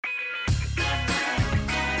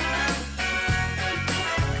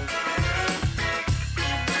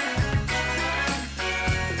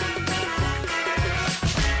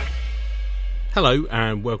Hello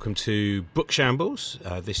and welcome to Book Shambles.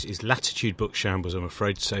 This is Latitude Book Shambles. I'm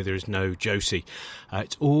afraid to say there is no Josie.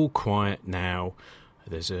 It's all quiet now.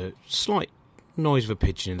 There's a slight noise of a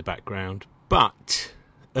pigeon in the background, but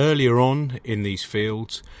earlier on in these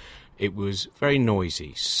fields it was very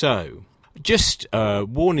noisy. So just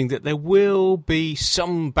warning that there will be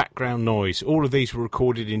some background noise. All of these were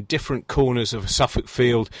recorded in different corners of a Suffolk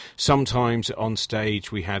field. Sometimes on stage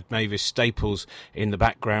we had Mavis Staples in the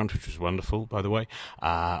background, which was wonderful, by the way,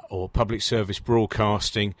 or public service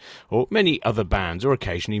broadcasting, or many other bands, or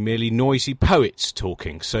occasionally merely noisy poets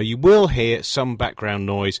talking. So you will hear some background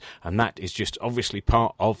noise, and that is just obviously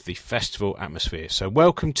part of the festival atmosphere. So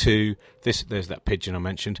welcome to this. There's that pigeon I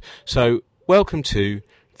mentioned. So welcome to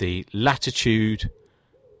the Latitude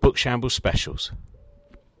Book Shambles specials.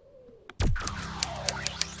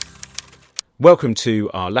 Welcome to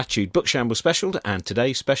our Latitude Book Shambles special, and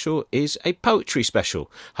today's special is a poetry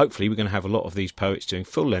special. Hopefully we're going to have a lot of these poets doing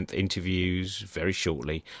full-length interviews very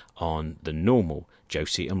shortly on the normal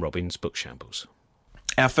Josie and Robin's Book Shambles.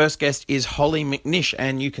 Our first guest is Holly McNish,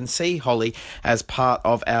 and you can see Holly as part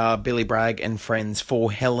of our Billy Bragg and Friends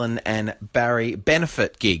for Helen and Barry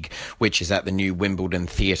benefit gig, which is at the new Wimbledon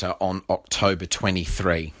Theatre on October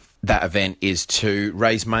 23. That event is to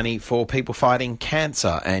raise money for people fighting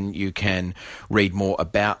cancer, and you can read more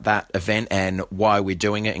about that event and why we're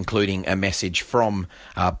doing it, including a message from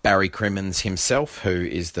Barry Crimmins himself, who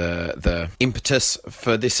is the impetus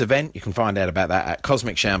for this event. You can find out about that at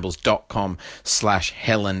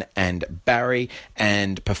cosmicshambles.com/Helen and Barry.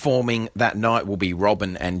 And performing that night will be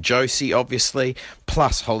Robin and Josie, obviously,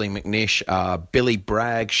 plus Holly McNish, Billy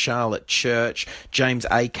Bragg, Charlotte Church, James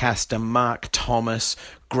Acaster, Mark Thomas,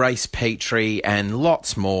 Grace Petrie, and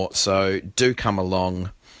lots more. So do come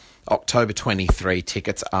along. October 23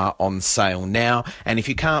 tickets are on sale now, and if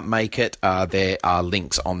you can't make it, there are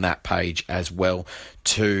links on that page as well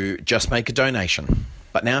to just make a donation.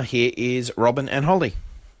 But now here is Robin and Holly.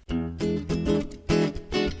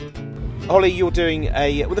 Holly, you're doing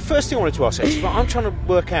well, the first thing I wanted to ask is, I'm trying to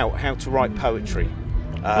work out how to write poetry.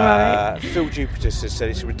 Right. Phil Jupitus has said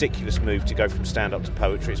it's a ridiculous move to go from stand-up to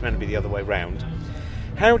poetry. It's meant to be the other way round.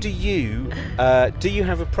 How do you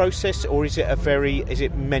have a process, or is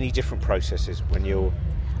it many different processes when you're...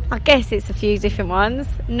 I guess it's a few different ones.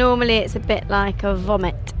 Normally it's a bit like a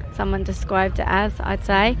vomit, someone described it as, I'd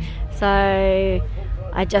say. So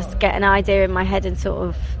I just get an idea in my head and sort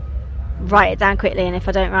of write it down quickly, and if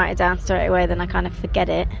I don't write it down straight away, then I kind of forget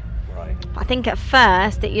it. Right. I think at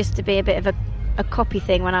first it used to be a bit of a copy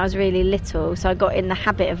thing when I was really little, so I got in the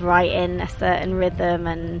habit of writing a certain rhythm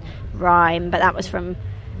and rhyme, but that was from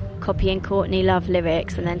copying Courtney Love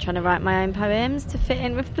lyrics and then trying to write my own poems to fit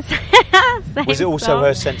in with the same Was it also song.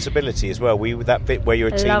 her sensibility as well? Were you that bit where you're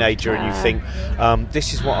a teenager and you think,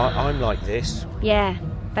 this is what I'm like this? Yeah,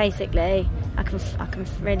 basically. I can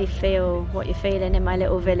really feel what you're feeling in my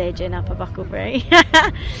little village in Upper Bucklebury.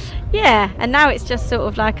 Yeah, and now it's just sort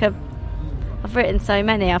of like I've written so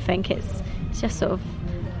many, I think it's just sort of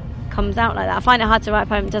comes out like that. I find it hard to write a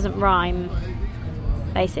poem that doesn't rhyme,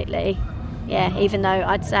 basically. Yeah, even though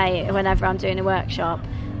I'd say whenever I'm doing a workshop,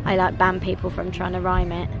 I like ban people from trying to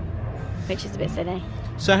rhyme it, which is a bit silly.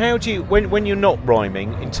 So how do you, when you're not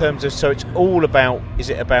rhyming, in terms of, so it's all about, is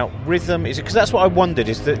it about rhythm? Is it, because that's what I wondered,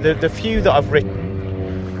 is the few that I've written,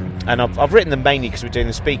 and I've written them mainly because we're doing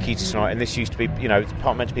the speakeasy tonight, and this used to be, it's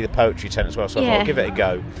meant to be the poetry tent as well, so I thought I'll give it a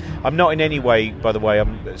go. I'm not in any way, by the way,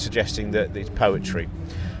 I'm suggesting that it's poetry.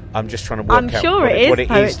 I'm just trying to work out what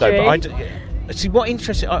it is, though. But see, what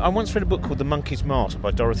interesting, I once read a book called The Monkey's Mask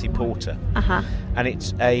by Dorothy Porter, and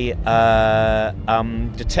it's a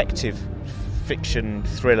detective fiction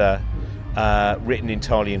thriller written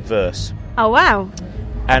entirely in verse. Oh, wow.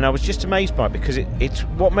 And I was just amazed by it, because it's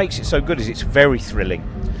what makes it so good is it's very thrilling,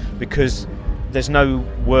 because there's no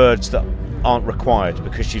words that aren't required,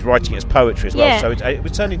 because she's writing it as poetry as well. Yeah. So it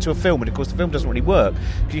was turned into a film, and of course the film doesn't really work,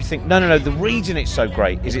 because you think, no, the reason it's so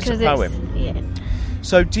great is it's a poem. Yeah.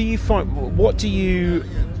 So do you find, what do you,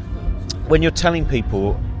 when you're telling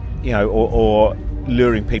people, or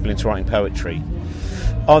luring people into writing poetry,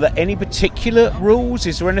 are there any particular rules?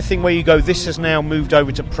 Is there anything where you go, this has now moved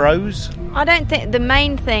over to prose? I don't think the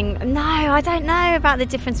main thing... No, I don't know about the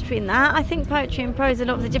difference between that. I think poetry and prose, a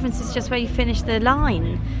lot of the difference is just where you finish the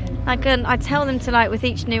line. Like, I tell them to, with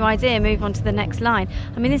each new idea, move on to the next line.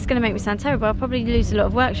 I mean, this is going to make me sound terrible. I'll probably lose a lot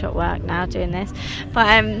of workshop work now doing this.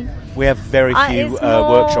 But we have very few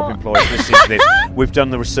workshop employees listening to this. We've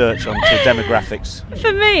done the research onto demographics.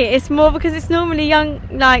 For me, it's more because it's normally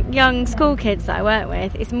young school kids that I work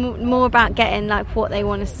with. It's more about getting what they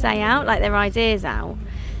want to say out, their ideas out.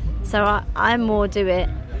 So I more do it.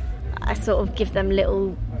 I sort of give them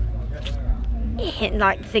little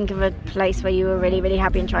like think of a place where you were really, really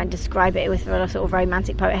happy and try and describe it with a sort of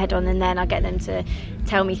romantic poet head on, and then I get them to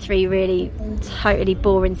tell me 3 really totally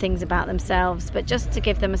boring things about themselves, but just to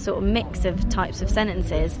give them a sort of mix of types of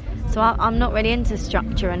sentences. So I'm not really into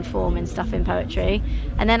structure and form and stuff in poetry.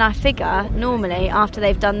 And then I figure normally after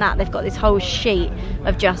they've done that, they've got this whole sheet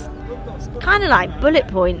of just kind of like bullet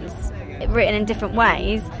points written in different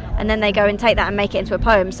ways, and then they go and take that and make it into a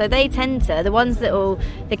poem. So they tend to, the ones that will,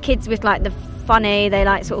 the kids with like the funny, they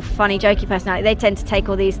like sort of funny jokey personality, they tend to take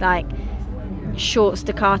all these like short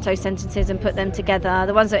staccato sentences and put them together.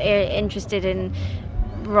 The ones that are interested in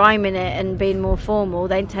rhyming it and being more formal,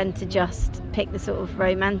 they tend to just pick the sort of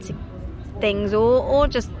romantic things, or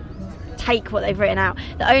just take what they've written out.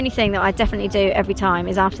 The only thing that I definitely do every time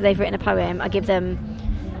is after they've written a poem, I give them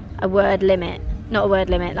a word limit, not a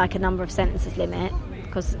word limit, like a number of sentences limit,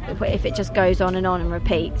 because if it just goes on and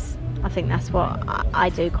repeats, I think that's what I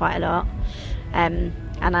do quite a lot. And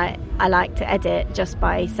I like to edit just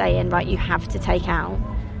by saying, right, you have to take out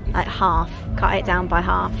like half, cut it down by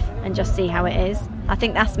half and just see how it is. I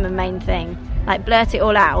think that's my main thing, like blurt it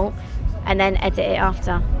all out and then edit it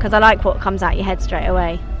after, because I like what comes out your head straight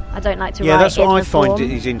away. I don't like to write. Yeah, that's what I form.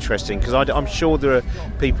 find is interesting, because I'm sure there are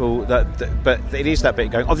people that, but it is that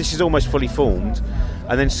bit going, oh, this is almost fully formed,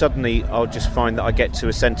 and then suddenly I'll just find that I get to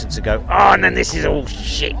a sentence and go, oh, and then this is all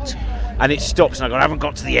shit, and it stops, and I go, I haven't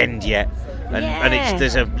got to the end yet, and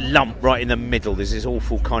there's a lump right in the middle. There's this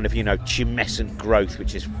awful kind of, tumescent growth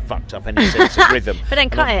which has fucked up any sense of rhythm. But then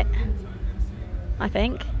cut it, I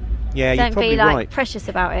think. Yeah, don't you're probably be like right. precious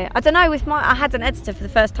about it. I don't know. I had an editor for the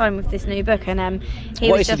first time with this new book, and he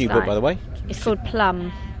What was is the just new book, by the way? It's called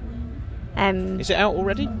Plum. Is it out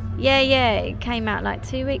already? Yeah, it came out like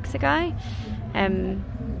 2 weeks ago.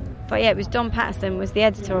 But yeah, it was Don Patterson was the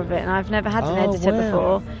editor of it, and I've never had an editor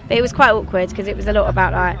before. But it was quite awkward because it was a lot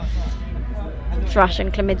about like thrush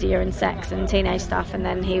and chlamydia and sex and teenage stuff, and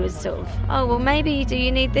then he was sort of, oh well, maybe do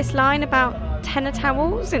you need this line about tenor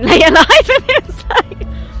towels in later life? And it was like,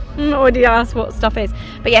 already asked what stuff is.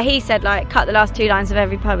 But yeah, he said like cut the last 2 lines of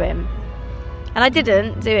every poem, and I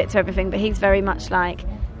didn't do it to everything, but he's very much like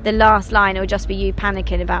the last line will just be you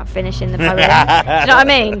panicking about finishing the poem. Do you know what I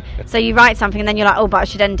mean? So you write something and then you're like, oh, but I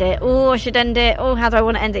should end it. Oh, how do I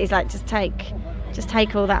want to end it? He's like, just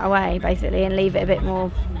take all that away basically and leave it a bit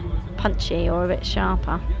more punchy or a bit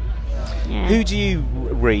sharper. Yeah. Who do you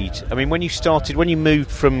read? I mean, when you moved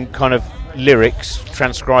from kind of lyrics,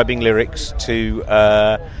 transcribing lyrics, to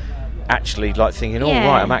actually like thinking, oh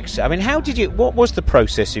right, I'm actually. I mean, what was the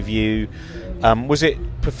process of you? Was it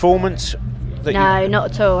performance? No,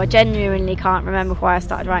 not at all. I genuinely can't remember why I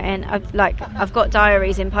started writing. I've got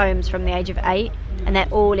diaries in poems from the age of 8, and they're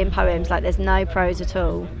all in poems. Like there's no prose at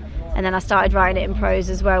all. And then I started writing it in prose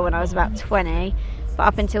as well when I was about 20. But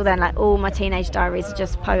up until then, like all my teenage diaries are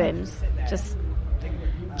just poems. Just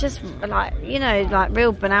like like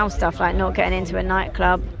real banal stuff, like not getting into a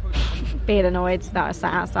nightclub, being annoyed that I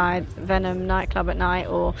sat outside Venom nightclub at night,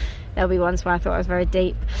 or there'll be ones where I thought I was very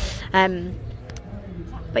deep.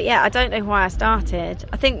 But yeah, I don't know why I started.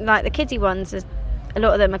 I think like the kiddie ones, a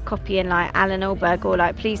lot of them are copying like Alan Alberg, or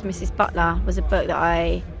like Please Mrs. Butler was a book that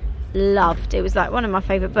I loved. It was like one of my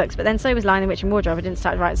favourite books, but then so was Lion the Witch and Wardrobe. I didn't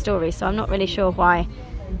start to write stories, so I'm not really sure why.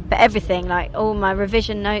 But everything, like all my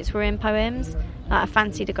revision notes were in poems. Like I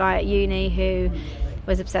fancied a guy at uni who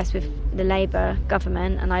was obsessed with the Labour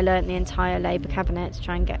government, and I learnt the entire Labour cabinet to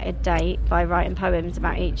try and get a date by writing poems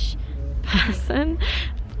about each person,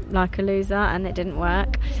 like a loser, and it didn't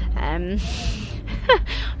work. I don't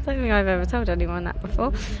think I've ever told anyone that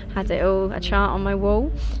before. Had it all, a chart on my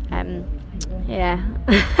wall. Yeah.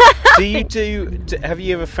 Have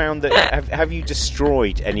you ever found that, have you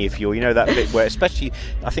destroyed any of your, that bit where, especially,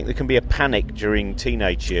 I think there can be a panic during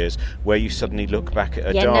teenage years where you suddenly look back at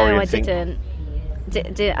a diary and think...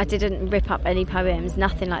 I didn't rip up any poems,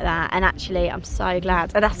 nothing like that. And actually, I'm so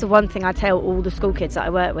glad. And that's the one thing I tell all the school kids that I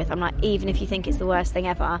work with. I'm like, even if you think it's the worst thing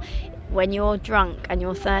ever, when you're drunk and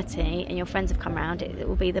you're 30 and your friends have come round, it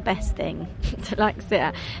will be the best thing to like sit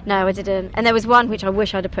at. No, I didn't. And there was one which I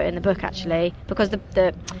wish I'd have put in the book actually, because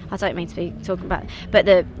the I don't mean to be talking about, but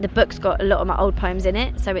the book's got a lot of my old poems in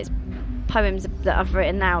it. So it's poems that I've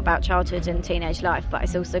written now about childhood and teenage life, but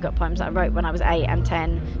it's also got poems that I wrote when I was 8 and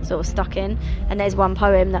 10 sort of stuck in. And there's one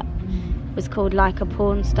poem that was called Like a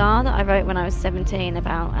Porn Star that I wrote when I was 17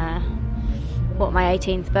 about what my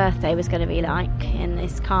 18th birthday was going to be like in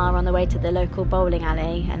this car on the way to the local bowling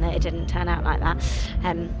alley, and it didn't turn out like that.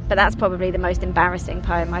 But that's probably the most embarrassing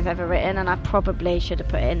poem I've ever written, and I probably should have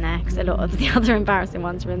put it in there because a lot of the other embarrassing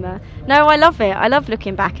ones are in there. No, I love it. I love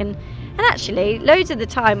looking back, and And actually, loads of the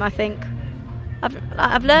time, I think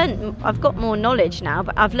I've learned, I've got more knowledge now,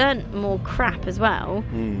 but I've learned more crap as well.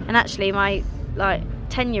 And actually, my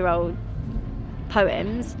 10-year-old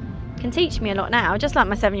poems can teach me a lot now, just like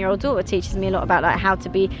my 7-year-old daughter teaches me a lot about how to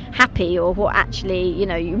be happy, or what actually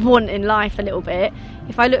you want in life a little bit.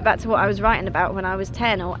 If I look back to what I was writing about when I was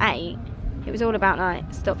 10 or 8, it was all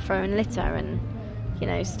about stop throwing litter and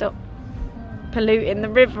stop polluting the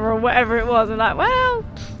river or whatever it was. I'm like, well,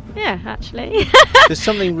 yeah, actually. There's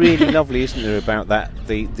something really lovely, isn't there, about that,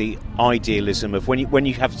 the idealism of when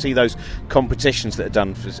you have to see those competitions that are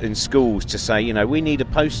done in schools to say, we need a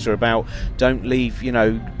poster about don't leave,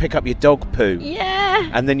 pick up your dog poo. Yeah.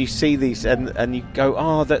 And then you see these and you go,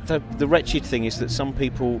 oh, the wretched thing is that some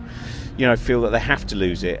people feel that they have to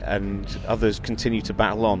lose it, and others continue to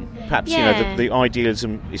battle on. Perhaps the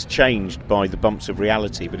idealism is changed by the bumps of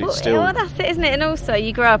reality, but it's still. Well, that's it, isn't it? And also,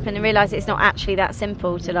 you grow up and realise it's not actually that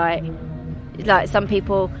simple to like some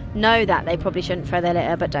people know that they probably shouldn't throw their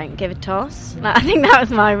litter, but don't give a toss. I think that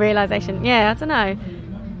was my realisation. Yeah, I don't know.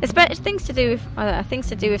 Especially things to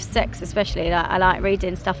do with sex, especially. I like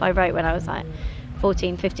reading stuff I wrote when I was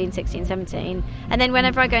 14, 15, 16, 17, and then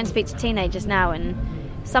whenever I go and speak to teenagers now, and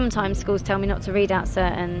sometimes schools tell me not to read out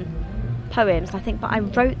certain poems. I think, but I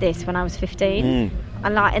wrote this when I was 15,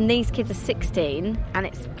 and these kids are 16, and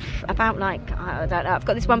it's about I don't know. I've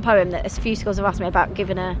got this one poem that a few schools have asked me about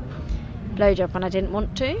giving a blowjob when I didn't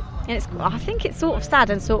want to, and I think it's sort of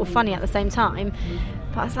sad and sort of funny at the same time.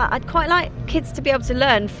 But I'd quite like kids to be able to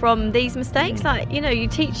learn from these mistakes. You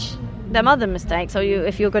teach them other mistakes, or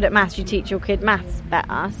if you're good at maths, you teach your kid maths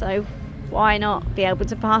better. So why not be able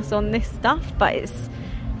to pass on this stuff? But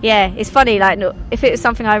it's funny, if it was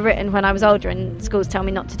something I've written when I was older and schools tell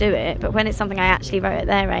me not to do it, but when it's something I actually wrote at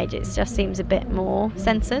their age, it just seems a bit more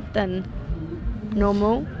censored than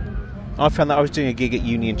normal. I found that I was doing a gig at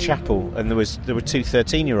Union Chapel, and there were two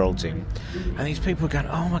 13-year-olds in, and these people were going,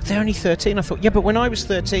 oh my, they're only 13. I thought, yeah, but when I was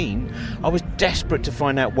 13, I was desperate to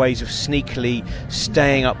find out ways of sneakily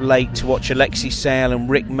staying up late to watch Alexi Sale and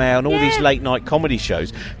Rick Mail and all these late night comedy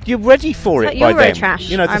shows. You're ready for it by then. Trash,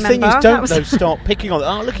 the thing is, don't start picking on.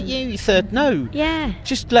 Oh, look at you third. No,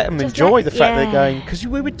 just let them enjoy the fact they're going, because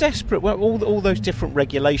we were desperate. Well, all those different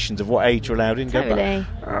regulations of what age you're allowed in. Totally.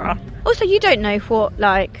 Also, you don't know what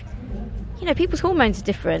people's hormones are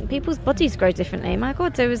different. People's bodies grow differently. My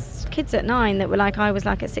God, there was kids at 9 that were like I was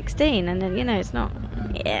at 16, and then it's not.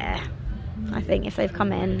 Yeah, I think if they've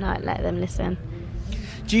come in, let them listen.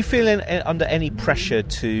 Do you feel under any pressure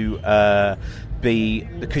to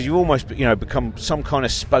because you almost become some kind of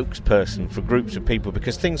spokesperson for groups of people,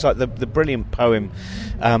 because things like the brilliant poem,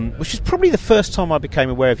 which is probably the first time I became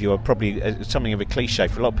aware of you, or probably something of a cliche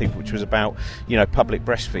for a lot of people, which was about public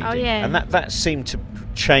breastfeeding. Oh, yeah. And that seemed to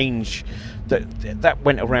change. That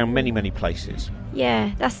went around many places.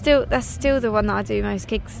 Yeah, that's still the one that I do most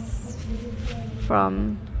gigs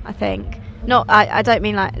from, I think. Not I don't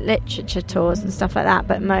mean literature tours and stuff like that,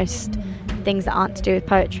 but most things that aren't to do with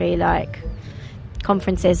poetry, like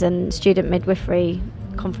conferences and student midwifery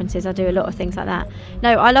conferences. I do a lot of things like that.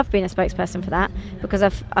 No, I love being a spokesperson for that, because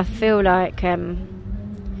I feel like I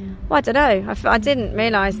don't know, I didn't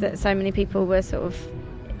realise that so many people were sort of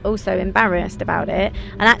also embarrassed about it,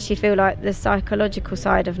 and actually feel like the psychological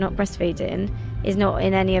side of not breastfeeding is not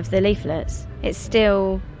in any of the leaflets. It's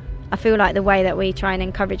still, I feel like the way that we try and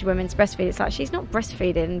encourage women to breastfeed, it's like she's not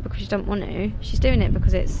breastfeeding because she doesn't want to, she's doing it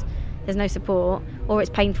because there's no support, or it's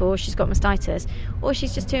painful, or she's got mastitis, or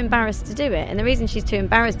she's just too embarrassed to do it. And the reason she's too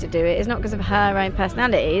embarrassed to do it is not because of her own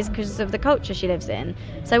personality, it's because of the culture she lives in.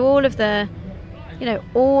 So all of the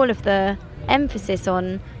emphasis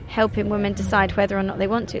on helping women decide whether or not they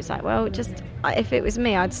want to, it's like, well, just if it was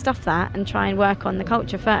me, I'd stuff that and try and work on the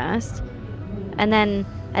culture first, and then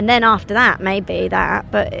after that maybe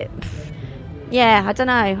that. But I don't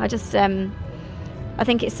know, I just I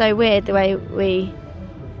think it's so weird the way we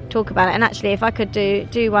talk about it. And actually, if I could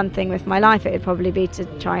do one thing with my life, it would probably be to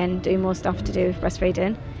try and do more stuff to do with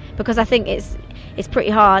breastfeeding, because I think it's pretty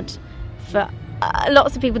hard for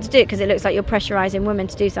lots of people to do it, because it looks like you're pressurising women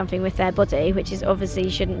to do something with their body, which is obviously you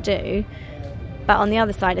shouldn't do. But on the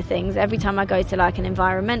other side of things, every time I go to an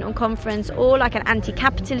environmental conference, or an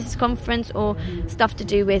anti-capitalist conference, or stuff to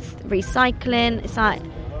do with recycling, it's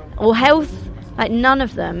or health, none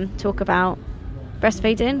of them talk about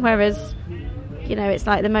breastfeeding, whereas it's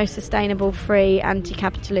the most sustainable, free,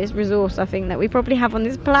 anti-capitalist resource I think that we probably have on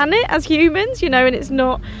this planet as humans, and it's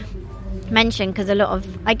not mentioned because a lot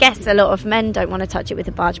of men don't want to touch it with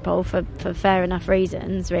a barge pole for fair enough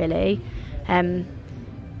reasons, really.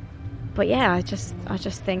 But yeah, I just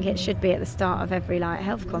think it should be at the start of every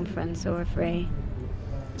health conference, or every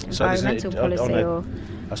environmental policy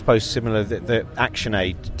I suppose similar, the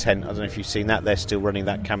ActionAid tent, I don't know if you've seen that, they're still running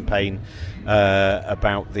that campaign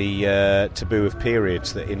about the taboo of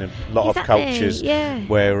periods, that in a lot of cultures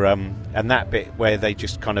where, and that bit where they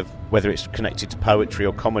just kind of, whether it's connected to poetry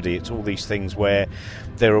or comedy, it's all these things where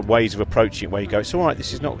there are ways of approaching it where you go, it's all right,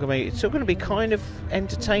 this is not going to be, it's still going to be kind of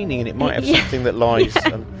entertaining, and it might have something that lies.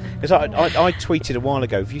 Because I tweeted a while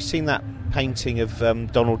ago, have you seen that painting of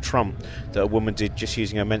Donald Trump that a woman did just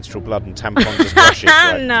using her menstrual blood and tampons as brushes?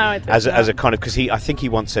 Right? No, I don't as a kind of, because I think he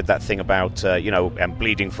once said that thing about and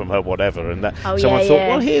bleeding from her whatever, and that someone thought,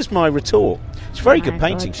 well, here's my retort. It's a very good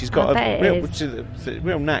painting. God. She's got a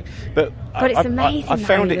real knack. But it's amazing. I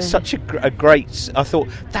found it such a great. I thought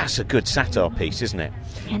that's a good satire piece, isn't it?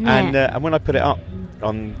 And when I put it up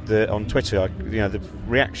on Twitter, the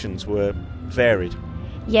reactions were varied.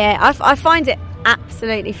 Yeah, I find it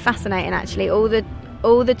absolutely fascinating. Actually, all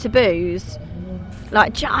the taboos,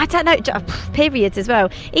 like I don't know, periods as well.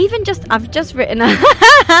 Even I've just written.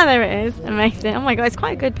 There it is, amazing. Oh my god, it's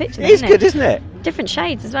quite a good picture. It's good, isn't it? Different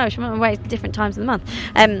shades as well. She might wear different times of the month.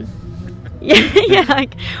 Yeah,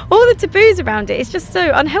 like all the taboos around it. It's just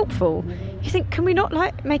so unhelpful. You think, can we not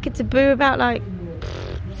like make a taboo about like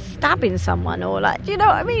stabbing someone, or like, do you know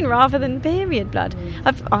what I mean, rather than period blood?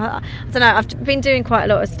 I don't know, I've been doing quite a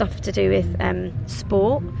lot of stuff to do with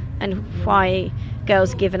sport and why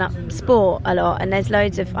girls are giving up sport a lot, and there's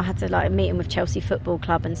loads of, I had to like a meeting with Chelsea Football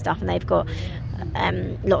Club and stuff, and they've got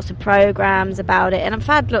lots of programmes about it, and I've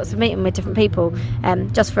had lots of meeting with different people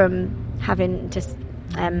just from having just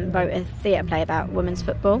wrote a theatre play about women's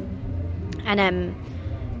football, and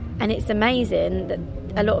it's amazing that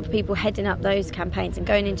a lot of people heading up those campaigns and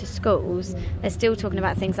going into schools, they're still talking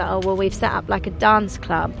about things like, oh well, we've set up like a dance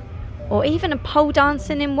club, or even a pole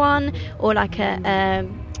dancing in one, or like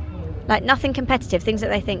like nothing competitive, things that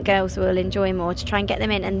they think girls will enjoy more, to try and get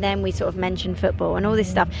them in, and then we sort of mention football and all this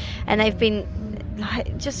stuff. And they've been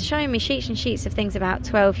like just showing me sheets and sheets of things about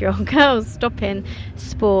 12-year-old girls stopping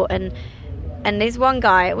sport, and there's one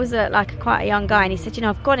guy, it was quite a young guy, and he said,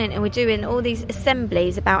 I've gone in and we're doing all these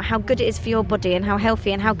assemblies about how good it is for your body and how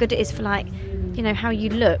healthy and how good it is for like, how you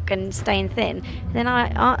look and staying thin. And then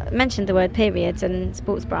I mentioned the word periods and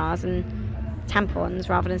sports bras and tampons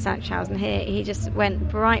rather than sack showers, and he just went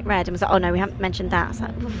bright red and was like, oh no, we haven't mentioned that. I was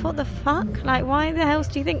like, well, what the fuck? Like, why the hell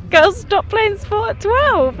do you think girls stop playing sport at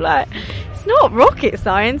 12? Like, it's not rocket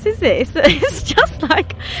science, is it? It's just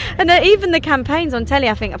like, and even the campaigns on telly,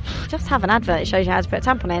 I think, just have an advert that shows you how to put a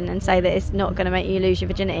tampon in and say that it's not going to make you lose your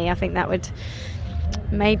virginity. I think that would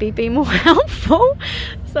maybe be more helpful.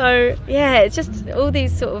 So yeah, it's just all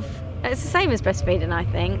these sort of, it's the same as breastfeeding, I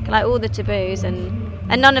think, like all the taboos, and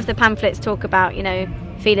none of the pamphlets talk about,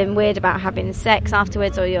 feeling weird about having sex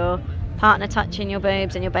afterwards, or your partner touching your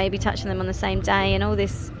boobs and your baby touching them on the same day, and all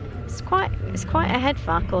this. It's quite a head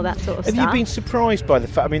fuck, all that sort of stuff. Have you been surprised by the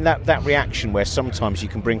fact, I mean, that reaction where sometimes you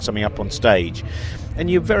can bring something up on stage and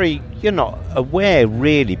you're not aware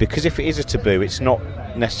really, because if it is a taboo, it's not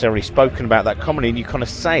necessarily spoken about that commonly, and you kind of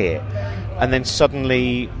say it, and then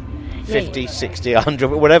suddenly 50, 60, 100,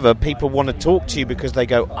 whatever, people want to talk to you because they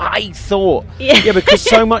go, I thought. Yeah, because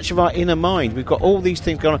so much of our inner mind, we've got all these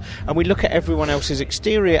things going on, and we look at everyone else's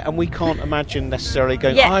exterior and we can't imagine necessarily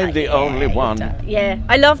going, I'm the only one. Yeah,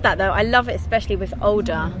 I love that though. I love it especially with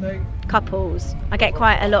older couples. I get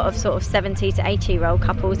quite a lot of sort of 70 to 80-year-old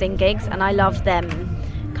couples in gigs, and I love them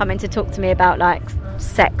coming to talk to me about like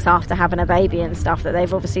sex after having a baby and stuff that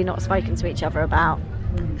they've obviously not spoken to each other about.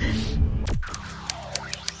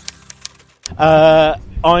 I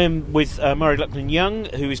am with Murray Luckman-Young,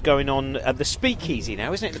 who is going on at the Speakeasy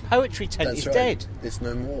now, isn't it? The Poetry Tent is dead. It's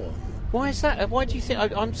no more. Why is that? Why do you think?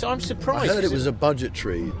 I'm surprised. I heard it was a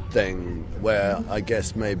budgetary thing where I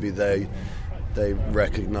guess maybe they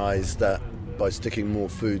recognise that by sticking more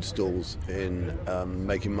food stalls in,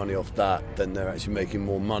 making money off that, then they're actually making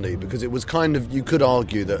more money. Because it was kind of, you could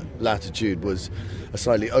argue that Latitude was a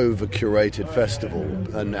slightly over-curated festival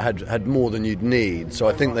and had more than you'd need. So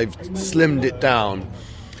I think they've slimmed it down,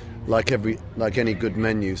 like any good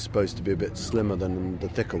menu is supposed to be a bit slimmer than the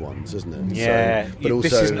thicker ones, isn't it? Yeah, so, but also,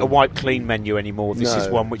 this isn't a wipe clean menu anymore. This is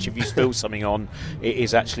one which, if you spill something on, it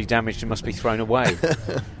is actually damaged and must be thrown away.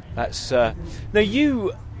 That's now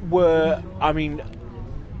you were, I mean,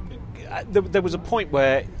 there was a point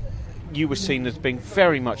where you were seen as being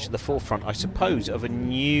very much at the forefront, I suppose, of a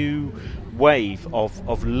new wave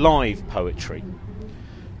of live poetry.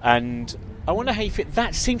 And I wonder how you fit.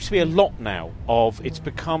 That seems to be a lot now.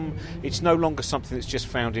 It's no longer something that's just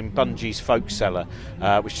found in Bungie's folk cellar,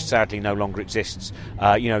 which sadly no longer exists.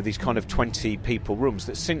 These kind of 20 people rooms.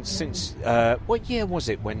 That since what year was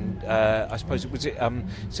it when I suppose it was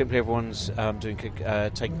Simply Everyone's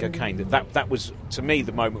taking cocaine. That was to me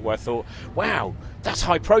the moment where I thought, wow, that's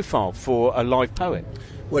high profile for a live poet.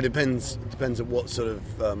 Well, it depends on what sort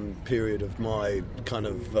of period of my kind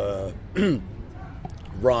of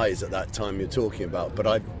rise at that time you're talking about. But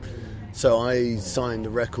I signed a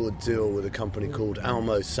record deal with a company called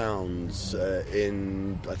Almo Sounds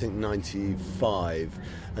in, I think, 95,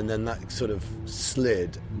 and then that sort of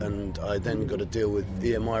slid, and I then got a deal with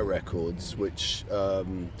EMI Records, which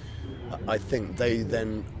I think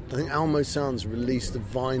Almo Sounds released a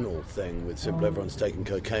vinyl thing with Simply Everyone's Taking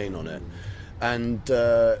Cocaine on it. And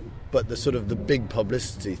but the big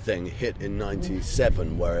publicity thing hit in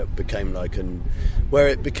 '97, where it became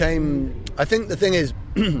I think the thing is,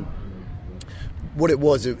 what it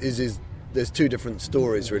was is there's two different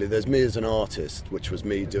stories really. There's me as an artist, which was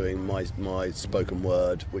me doing my spoken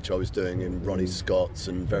word, which I was doing in Ronnie Scott's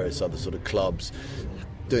and various other sort of clubs,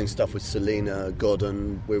 doing stuff with Selena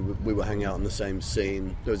Godden. We were hanging out on the same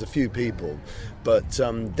scene. There was a few people, but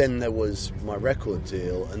then there was my record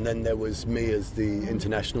deal, and then there was me as the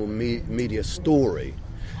international media story.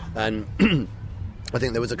 And I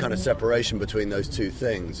think there was a kind of separation between those two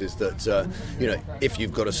things, is that if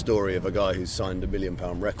you've got a story of a guy who's signed $1 million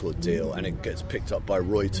record deal and it gets picked up by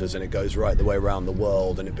Reuters and it goes right the way around the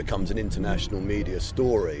world and it becomes an international media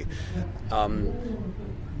story,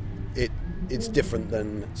 it's different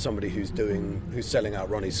than somebody who's selling out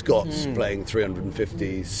Ronnie Scott's, playing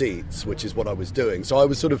 350 seats, which is what I was doing. So I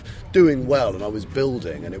was sort of doing well, and I was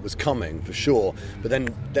building, and it was coming for sure. But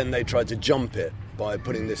then they tried to jump it by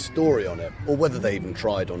putting this story on it, or whether they even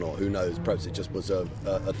tried or not, who knows? Perhaps it just was a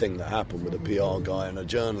thing that happened with a PR guy and a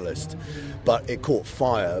journalist. But it caught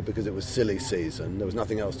fire because it was silly season. There was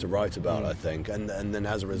nothing else to write about, I think, and then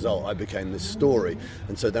as a result, I became this story.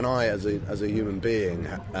 And so then I, as a human being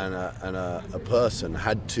and a person,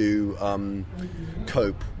 had to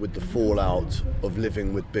cope with the fallout of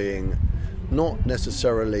living with being not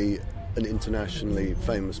necessarily an internationally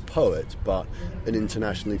famous poet, but an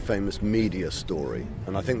internationally famous media story,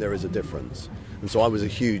 and I think there is a difference. And so I was a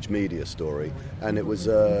huge media story, and it was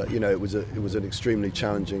an extremely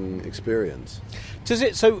challenging experience.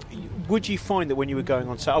 So would you find that when you were going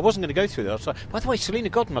on set, I wasn't going to go through that, I was like, by the way, Selena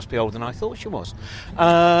Godden must be older than I thought she was.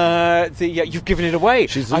 You've given it away.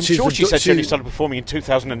 I'm sure she said she only started performing in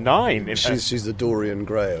 2009. She's the Dorian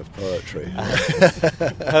Gray of poetry.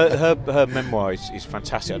 her memoir is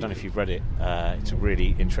fantastic. I don't know if you've read it. It's a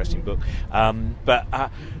really interesting book.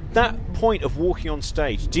 But that point of walking on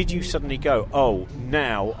stage, did you suddenly go, oh,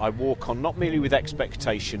 now I walk on not merely with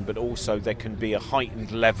expectation, but also there can be a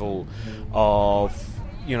heightened level of,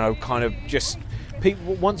 kind of just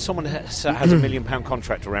people. Once someone has a £1 million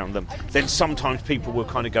contract around them, then sometimes people will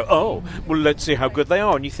kind of go, oh, well, let's see how good they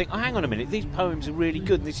are. And you think, oh, hang on a minute, these poems are really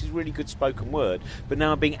good, and this is really good spoken word, but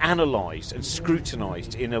now being analysed and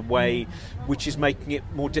scrutinised in a way which is making it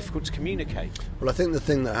more difficult to communicate. Well, I think the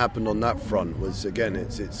thing that happened on that front was, again,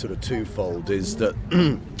 it's sort of twofold. Is that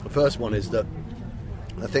the first one is that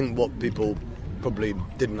I think what people probably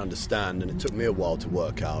didn't understand, and it took me a while to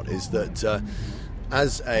work out, is that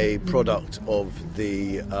as a product of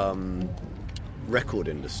the record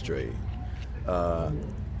industry,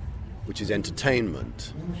 which is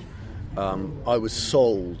entertainment, I was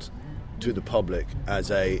sold to the public as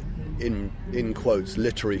a, in quotes,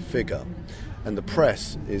 literary figure. And the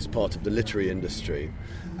press is part of the literary industry,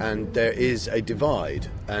 and there is a divide,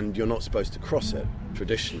 and you're not supposed to cross it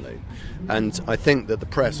traditionally. And I think that the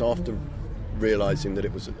press, after realising that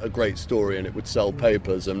it was a great story and it would sell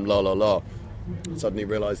papers and suddenly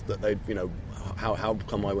realised that they'd, how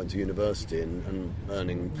come I went to university and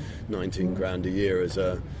earning 19 grand a year as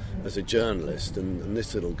a journalist, and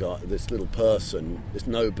this little guy, this little person, this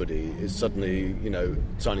nobody is suddenly,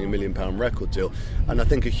 signing £1 million record deal. And I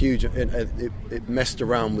think it messed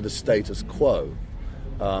around with the status quo.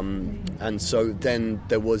 And so then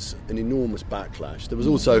there was an enormous backlash. There was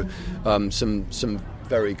also some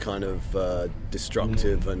very kind of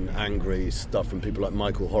destructive and angry stuff from people like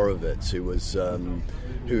Michael Horowitz, who was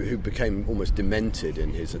who became almost demented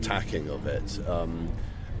in his attacking of it.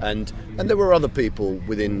 And there were other people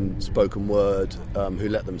within spoken word who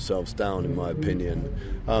let themselves down, in my opinion.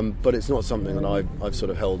 But it's not something that I've sort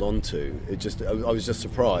of held on to. I was just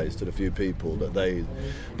surprised at a few people that they.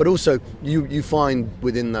 But also, you find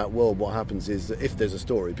within that world what happens is that if there's a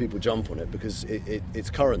story, people jump on it because it's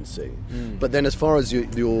currency. But then, as far as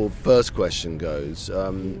your first question goes,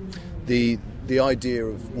 the idea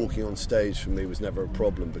of walking on stage for me was never a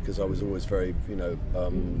problem, because I was always very,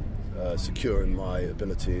 secure in my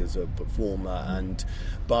ability as a performer.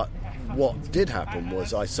 But what did happen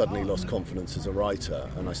was I suddenly lost confidence as a writer,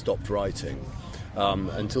 and I stopped writing.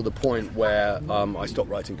 Until the point where I stopped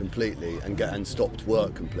writing completely and stopped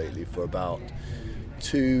work completely for about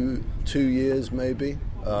two years maybe.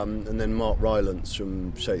 And then Mark Rylance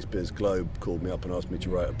from Shakespeare's Globe called me up and asked me to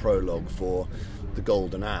write a prologue for The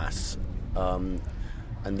Golden Ass.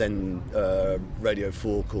 And then Radio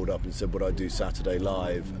 4 called up and said, would I do Saturday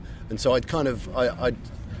Live? And so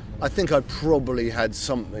I think I probably had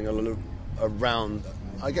something a little around,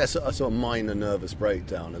 I guess, a sort of minor nervous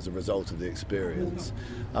breakdown as a result of the experience.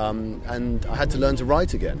 And I had to learn to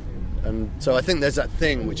write again. And so I think there's that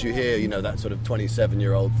thing which you hear, that sort of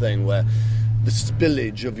 27-year-old thing where the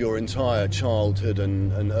spillage of your entire childhood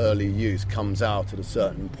and early youth comes out at a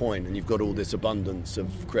certain point, and you've got all this abundance of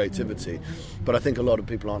creativity. But I think a lot of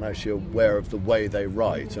people aren't actually aware of the way they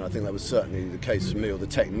write, and I think that was certainly the case for me, or the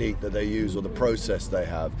technique that they use, or the process they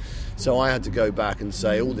have. So I had to go back and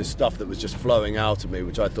say all this stuff that was just flowing out of me,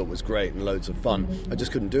 which I thought was great and loads of fun, I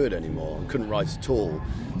just couldn't do it anymore. I couldn't write at all.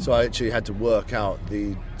 So I actually had to work out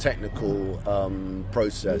the technical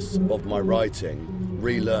process of my writing,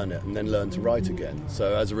 relearn it, and then learn to write again.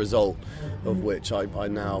 So as a result of which I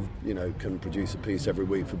now can produce a piece every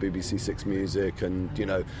week for BBC Six Music, and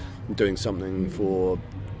I'm doing something for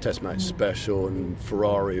Test Match Special, and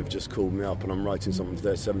Ferrari have just called me up and I'm writing something for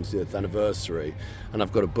their 70th anniversary, and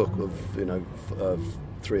I've got a book of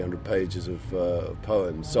 300 pages of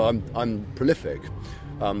poems. So I'm prolific.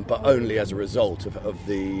 But only as a result of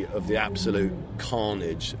the absolute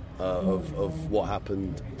carnage of what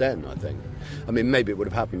happened then, I think. I mean, maybe it would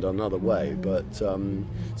have happened another way, but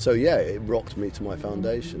it rocked me to my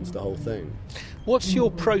foundations, the whole thing. What's your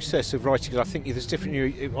process of writing? I think there's different.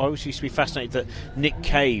 I always used to be fascinated that Nick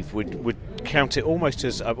Cave would count it almost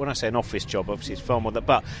as, when I say an office job, obviously it's far more than that,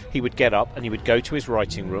 but he would get up and he would go to his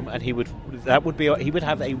writing room, and he would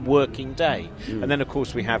have a working day. And then of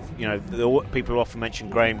course we have, the people often mention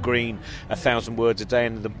Graham Greene, 1,000 words a day,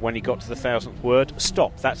 and when he got to the 1,000th word,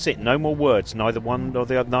 stop, that's it, no more words, neither one nor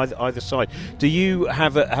the other, either side. Do you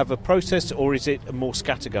have a process, or is it more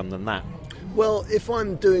scattergun than that? Well, if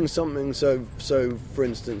I'm doing something, so for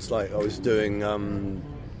instance, like I was doing,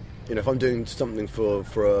 if I'm doing something for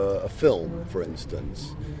a film, for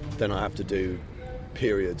instance, then I have to do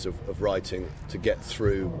periods of writing to get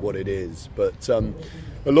through what it is. But a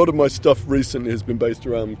lot of my stuff recently has been based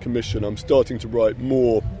around commission. I'm starting to write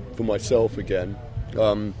more for myself again.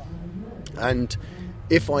 And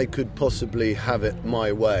if I could possibly have it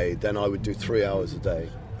my way, then I would do 3 hours a day,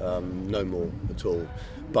 no more at all.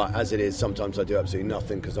 But as it is, sometimes I do absolutely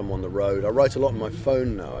nothing because I'm on the road. I write a lot on my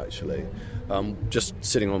phone now, actually, just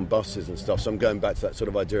sitting on buses and stuff. So I'm going back to that sort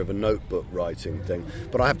of idea of a notebook writing thing.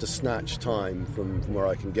 But I have to snatch time from where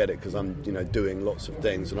I can get it, because I'm doing lots of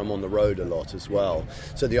things, and I'm on the road a lot as well.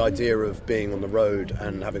 So the idea of being on the road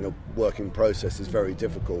and having a working process is very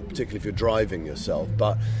difficult, particularly if you're driving yourself.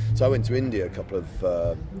 So I went to India a couple of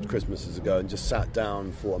Christmases ago and just sat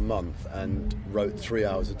down for a month and wrote 3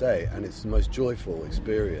 hours a day, and it's the most joyful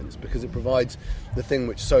experience, because it provides the thing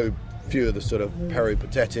which so few of the sort of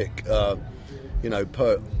peripatetic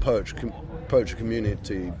poetry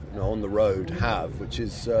community on the road have, which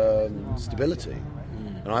is stability.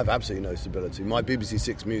 And I have absolutely no stability. My BBC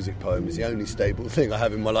Six Music poem is the only stable thing I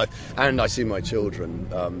have in my life, and I see my children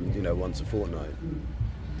once a fortnight.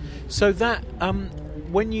 So that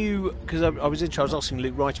because I was asking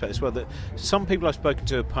Luke Wright about this as well, that some people I've spoken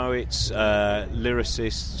to are poets,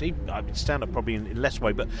 lyricists, stand-up probably in less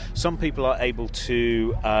way, but some people are able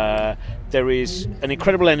to, there is an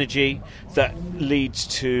incredible energy that leads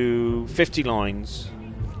to 50 lines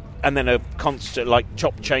and then a constant, like,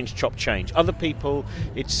 chop, change. Other people,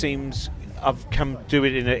 it seems, I've come do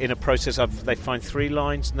it in a process of, they find 3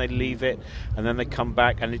 lines and they leave it, and then they come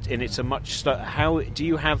back, and it's a much how do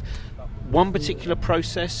you have one particular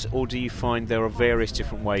process, or do you find there are various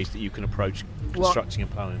different ways that you can approach constructing a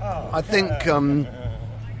poem? I think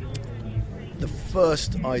the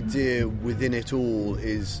first idea within it all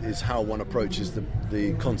is how one approaches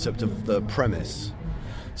the concept of the premise.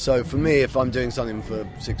 So for me, if I'm doing something for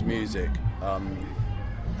Six Music,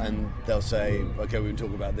 and they'll say, okay, we've been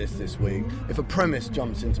talking about this week. If a premise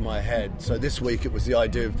jumps into my head, so this week it was the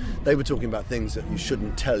idea of, they were talking about things that you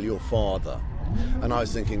shouldn't tell your father. And I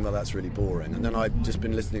was thinking, well, that's really boring. And then I'd just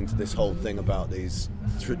been listening to this whole thing about these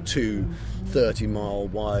 2 30-mile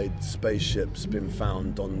wide spaceships been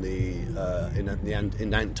found on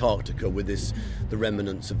in Antarctica with the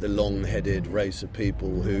remnants of the long-headed race of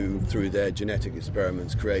people who, through their genetic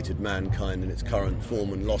experiments, created mankind in its current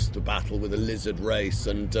form and lost the battle with the lizard race,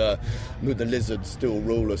 and with the lizards still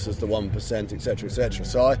rule us as the 1%, etc., etc.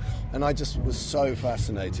 So I just was so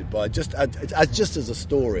fascinated by just as a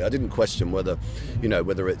story. I didn't question whether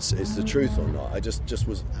it's the truth or not. I just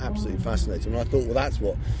was absolutely fascinated, and I thought, well, that's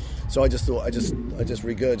what. So I just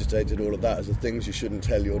regurgitated all of that as the things you shouldn't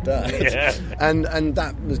tell your dad. Yeah. And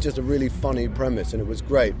that was just a really funny premise, and it was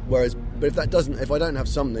great. But if I don't have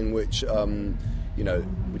something which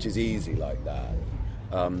which is easy like that,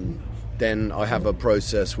 then I have a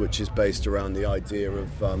process which is based around the idea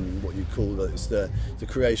of what you call the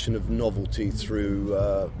creation of novelty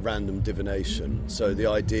through random divination. So the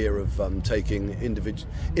idea of taking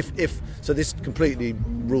individual, so this completely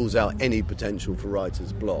rules out any potential for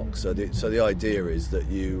writer's block. So the idea is that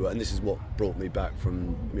you, and this is what brought me back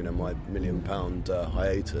from my £1 million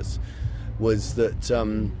hiatus, was that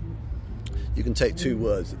you can take 2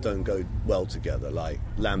 words that don't go well together, like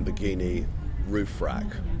Lamborghini roof rack,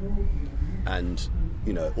 and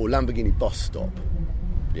or Lamborghini bus stop.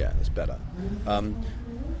 Yeah, it's better.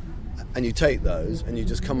 And you take those and you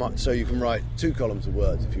just come up, so you can write 2 columns of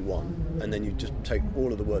words if you want, and then you just take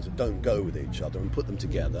all of the words that don't go with each other and put them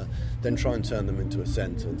together, then try and turn them into a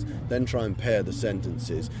sentence, then try and pair the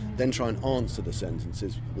sentences, then try and answer the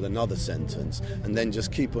sentences with another sentence, and then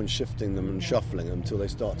just keep on shifting them and shuffling them until they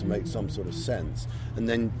start to make some sort of sense. And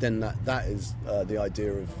then that is the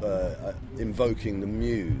idea of invoking the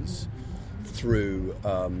muse through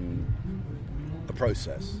a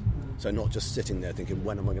process. So not just sitting there thinking,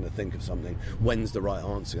 when am I going to think of something? When's the right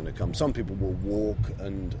answer going to come? Some people will walk,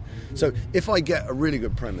 and so if I get a really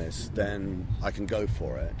good premise, then I can go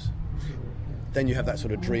for it. Then you have that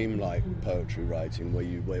sort of dreamlike poetry writing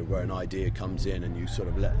where an idea comes in and you sort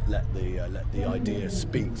of let the idea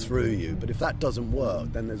speak through you. But if that doesn't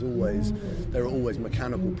work, then there are always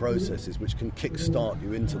mechanical processes which can kickstart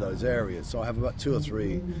you into those areas. So I have about 2 or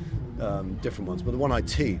 3 different ones. But the one I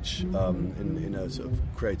teach in a sort of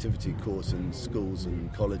creativity course in schools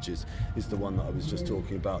and colleges is the one that I was just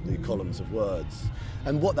talking about, the columns of words.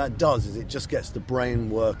 And what that does is it just gets the brain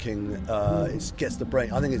working. I think it's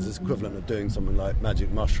the equivalent of doing something like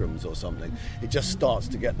magic mushrooms or something. It just starts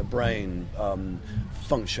to get the brain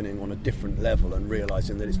functioning on a different level and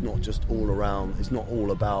realizing that it's not just all around. It's not all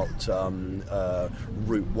about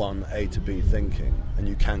route 1 A to B thinking, and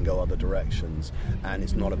you can go other directions. And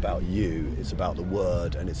it's not about you. It's about the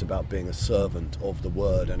word, and it's about being a servant of the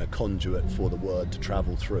word and a conduit for the word to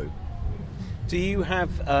travel through. Do you have?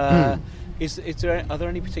 Are there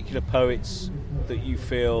any particular poets that you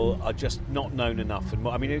feel are just not known enough? And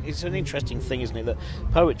I mean, it's an interesting thing, isn't it? That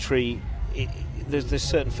poetry, there's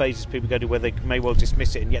certain phases people go to where they may well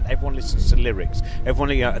dismiss it, and yet everyone listens to lyrics. Everyone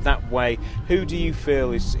that way. Who do you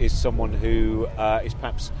feel is someone who is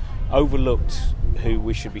perhaps overlooked, who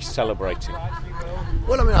we should be celebrating?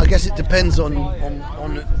 Well, I mean, I guess it depends on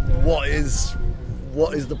what is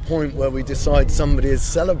the point where we decide somebody is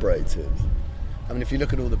celebrated. I mean, if you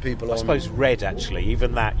look at all the people I suppose Red, actually,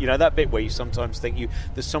 even that, that bit where you sometimes think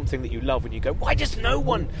there's something that you love and you go, why does no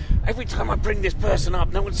one, every time I bring this person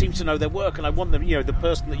up, no one seems to know their work, and I want them, the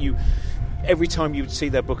person that you, every time you would see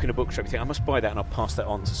their book in a bookshop, you think, I must buy that and I'll pass that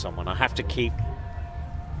on to someone. I have to keep...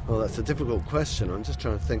 Well, that's a difficult question. I'm just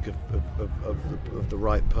trying to think of the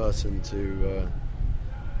right person to...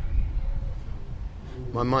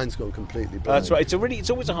 My mind's gone completely blank. That's right. It's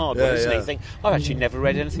always a hard one, isn't it? You think, I've actually never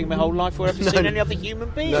read anything my whole life or ever seen any other human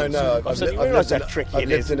beings. No. I've realised how tricky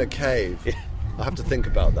it is. I've lived in a cave. I have to think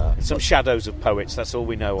about that. Some shadows of poets, that's all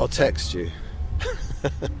we know of. I'll text you.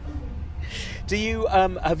 Do you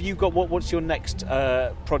have you got what's your next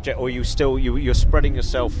project, or you're spreading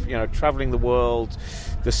yourself, travelling the world,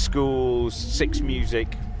 the schools, Six Music?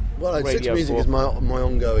 Well, Six Music is my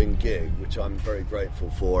ongoing gig, which I'm very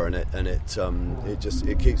grateful for, and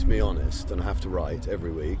it keeps me honest, and I have to write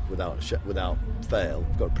every week without fail.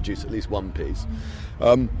 I've got to produce at least one piece.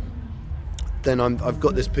 Then I've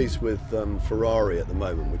got this piece with Ferrari at the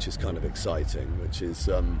moment, which is kind of exciting, which is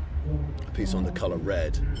a piece on the colour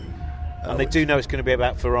red. And they do know it's going to be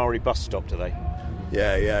about Ferrari bus stop, do they?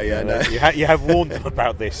 Yeah. No. You have warned them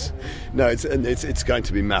about this. No, it's going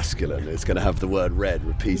to be masculine. It's going to have the word red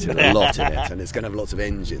repeated a lot in it, and it's going to have lots of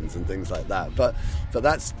engines and things like that. But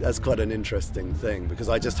that's quite an interesting thing, because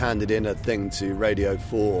I just handed in a thing to Radio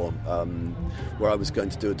 4 where I was going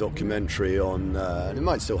to do a documentary on, and it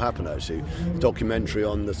might still happen actually, a documentary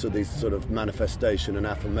on these sort of manifestation and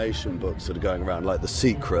affirmation books that are going around, like The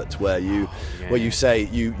Secret, where you say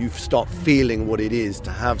you start feeling what it is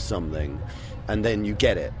to have something, and then you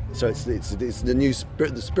get it. So it's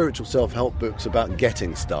the spiritual self-help books about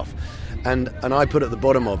getting stuff, and I put at the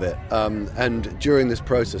bottom of it. And during this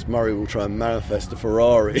process, Murray will try and manifest a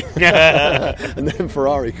Ferrari, and then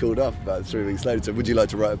Ferrari called up about 3 weeks later and said, "Would you like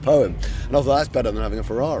to write a poem?" And I thought, that's better than having a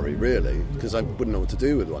Ferrari, really, because I wouldn't know what to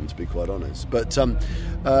do with one, to be quite honest. But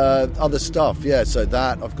other stuff, yeah. So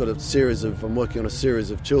that I'm working on a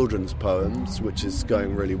series of children's poems, which is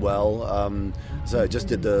going really well. So I just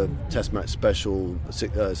did the Test Match special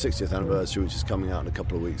 60th anniversary, which is coming out in a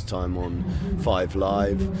couple of weeks' time on 5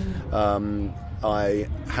 Live. I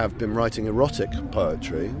have been writing erotic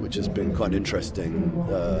poetry, which has been quite interesting.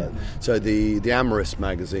 So the Amorous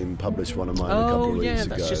magazine published one of mine a couple of weeks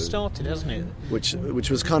ago. That's just started, hasn't it? Which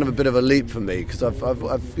was kind of a bit of a leap for me, because I've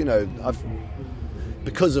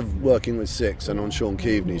because of working with Six and on Sean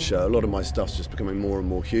Keaveney's show, a lot of my stuff's just becoming more and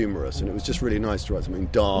more humorous, and it was just really nice to write something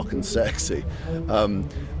dark and sexy.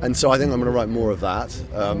 And so I think I'm going to write more of that.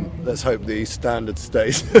 Let's hope the standard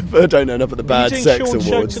stays, but I don't end up at the Bad Sex Sean's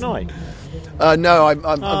Awards. Show tonight? No,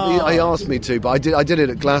 I asked me to, but I did it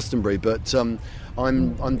at Glastonbury. But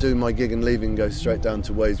I'm doing my gig and leaving, and go straight down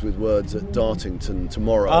to Ways with Words at Dartington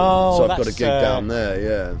tomorrow. So I've got a gig down there.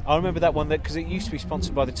 Yeah, I remember that one because it used to be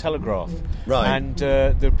sponsored by the Telegraph, right? And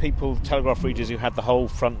the people, Telegraph readers, who had the whole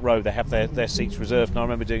front row, they have their seats reserved. And I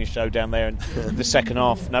remember doing a show down there, and the second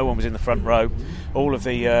half, no one was in the front row. All of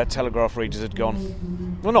the Telegraph readers had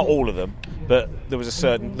gone. Well, not all of them, but there was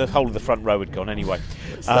the whole of the front row had gone anyway.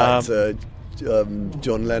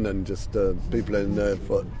 John Lennon, just people in there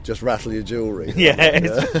for just rattle your jewellery. Yeah,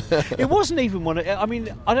 it wasn't even one. I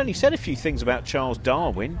mean, I'd only said a few things about Charles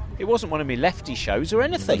Darwin. It wasn't one of my lefty shows or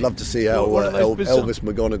anything. I'd love to see how Elvis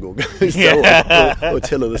McGonagall goes, or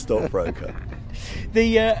Attila the Stockbroker.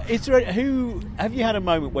 Have you had a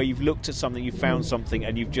moment where you've looked at something, you've found something,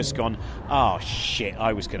 and you've just gone, "Oh shit,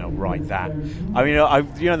 I was going to write that." I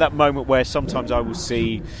mean, that moment where sometimes I will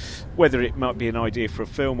see whether it might be an idea for a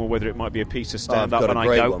film or whether it might be a piece of stand-up, and I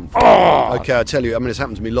go, "Oh!" Okay, I tell you, I mean, it's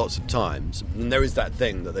happened to me lots of times, and there is that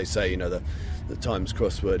thing that they say, the Times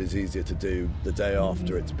crossword is easier to do the day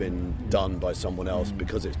after it's been done by someone else,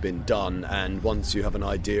 because it's been done, and once you have an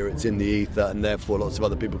idea, it's in the ether, and therefore lots of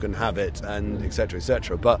other people can have it, and etc.,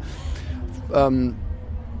 etc. But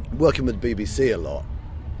working with BBC a lot,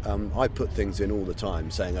 I put things in all the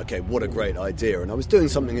time saying, okay, what a great idea. And I was doing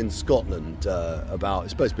something in Scotland it's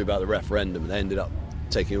supposed to be about the referendum, and they ended up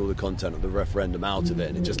taking all the content of the referendum out of it,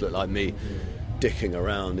 and it just looked like me dicking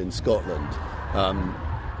around in Scotland,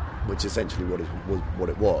 which essentially what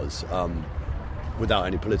it was, without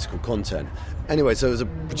any political content. Anyway, so there was a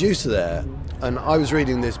producer there, and I was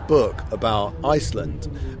reading this book about Iceland,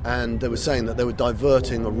 and they were saying that they were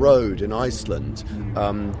diverting a road in Iceland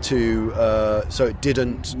so it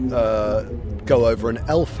didn't go over an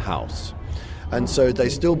elf house. And so they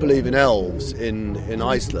still believe in elves in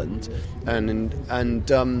Iceland, and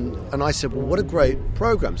I said, well, what a great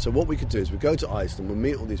program. So what we could do is we go to Iceland, we'll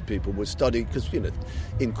meet all these people, we'll study, because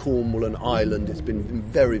in Cornwall and Ireland, it's been in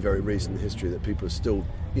very, very recent history that people are still,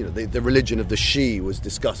 the religion of the Sidhe was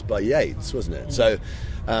discussed by Yeats, wasn't it? So,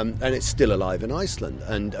 and it's still alive in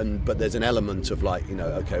Iceland, but there's an element of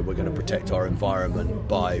okay, we're going to protect our environment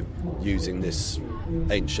by using this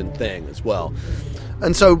ancient thing as well.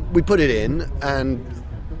 And so we put it in, and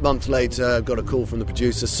a month later got a call from the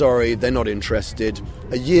producer, sorry, they're not interested.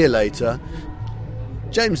 A year later,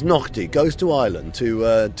 James Naughtie goes to Ireland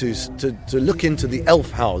to look into the elf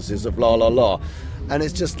houses of La La La, and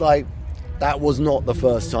it's just like, that was not the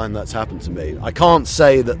first time that's happened to me. I can't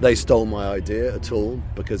say that they stole my idea at all,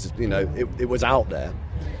 because it was out there,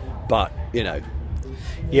 but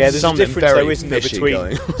yeah, there's a difference, though, isn't there, between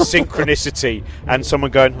synchronicity and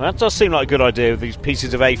someone going, well, that does seem like a good idea, these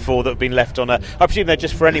pieces of A4 that have been left on I presume they're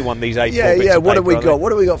just for anyone, these A4 bits of what paper, have we got?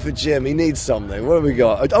 What have we got for Jim? He needs something. What have we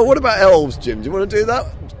got? Oh, what about elves, Jim? Do you want to do that?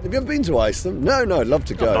 Have you ever been to Iceland? No, I'd love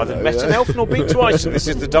to go. I've neither met an elf nor been to Iceland. This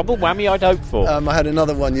is the double whammy I'd hoped for. I had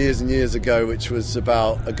another one years and years ago, which was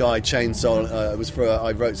about a guy chainsaw.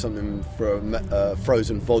 I wrote something for a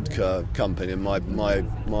frozen vodka company, and my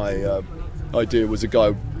idea was a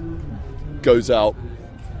guy goes out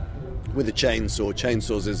with a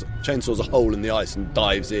chainsaws a hole in the ice and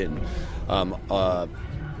dives in, I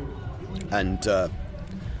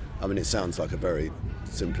mean, it sounds like a very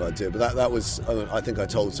simple idea, but that was, I think I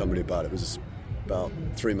told somebody about it. It was about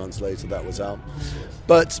 3 months later that was out.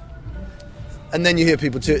 And then you hear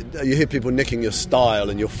people nicking your style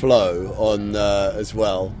and your flow on as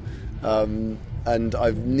well. And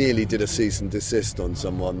I've nearly did a cease and desist on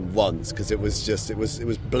someone once because it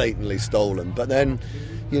was blatantly stolen. But then,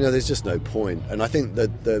 there's just no point. And I think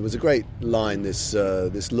that there was a great line this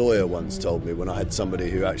lawyer once told me when I had somebody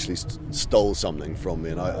who actually stole something from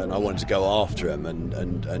me, and I wanted to go after him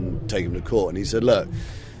and take him to court. And he said, look,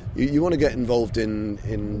 you want to get involved in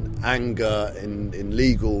anger, in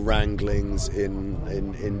legal wranglings,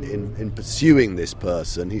 in pursuing this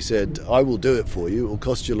person. He said, I will do it for you. It will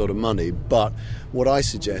cost you a lot of money. But what I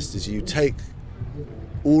suggest is you take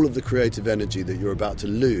all of the creative energy that you're about to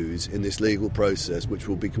lose in this legal process, which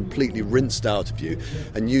will be completely rinsed out of you,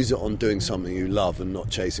 and use it on doing something you love and not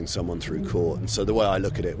chasing someone through court. And so the way I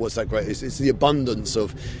look at it, what's that great? It's the abundance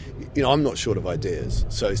of, I'm not short of ideas,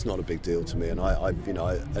 so it's not a big deal to me. And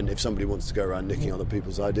and if somebody wants to go around nicking other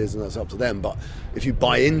people's ideas, then that's up to them. But if you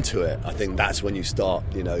buy into it, I think that's when you start,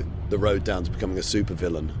 the road down to becoming a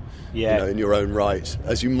supervillain. Yeah. In your own right,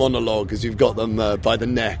 as you monologue, as you've got them by the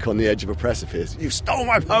neck on the edge of a precipice. You stole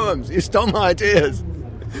my poems, you stole my ideas.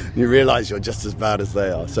 You realise you're just as bad as they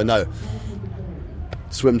are. So no,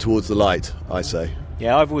 swim towards the light, I say.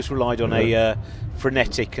 Yeah, I've always relied on a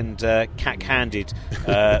frenetic and cack-handed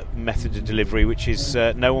method of delivery, which is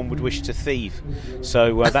no one would wish to thieve.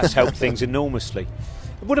 So that's helped things enormously.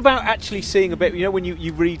 What about actually seeing a bit, when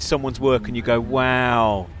you read someone's work and you go,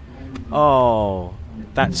 wow, oh,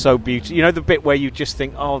 that's so beautiful. The bit where you just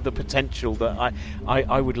think, oh, the potential that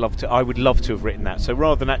I would love to have written that. So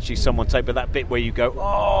rather than actually someone take, but that bit where you go,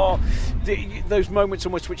 oh, those moments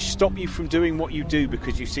almost which stop you from doing what you do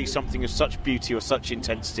because you see something of such beauty or such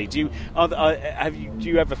intensity. Do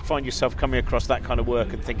you ever find yourself coming across that kind of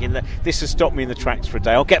work and thinking that this has stopped me in the tracks for a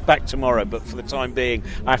day? I'll get back tomorrow, but for the time being,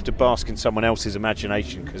 I have to bask in someone else's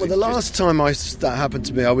imagination. Well, the last time that happened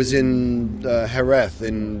to me, I was in Jerez,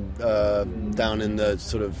 down in the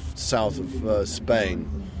sort of south of Spain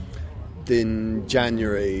in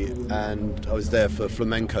January, and I was there for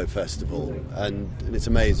Flamenco Festival, and it's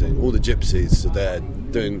amazing. All the gypsies are there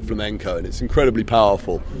doing flamenco, and it's incredibly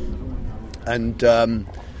powerful. And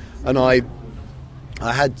I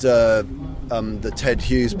had the Ted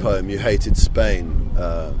Hughes poem "You Hated Spain"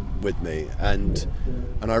 with me, and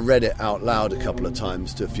I read it out loud a couple of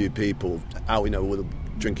times to a few people out, with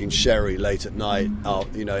drinking sherry late at night out,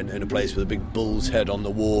 in a place with a big bull's head on the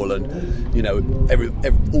wall, and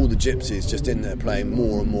all the gypsies just in there playing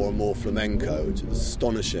more and more and more flamenco, which is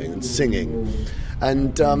astonishing, and singing,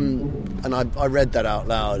 and I read that out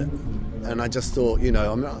loud, and I just thought,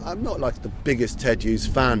 I'm not like the biggest Ted Hughes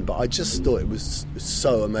fan, but I just thought it was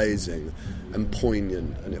so amazing and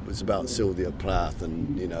poignant, and it was about Sylvia Plath,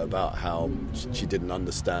 and about how she didn't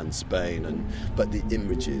understand Spain, but the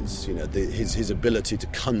images, his ability to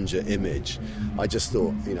conjure image, I just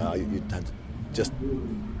thought, you had just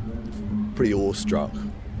pretty awestruck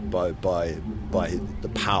by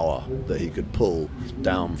the power that he could pull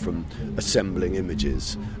down from assembling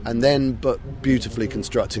images, and then but beautifully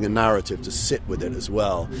constructing a narrative to sit with it as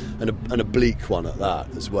well, and a bleak one at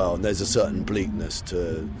that as well. And there's a certain bleakness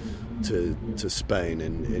to Spain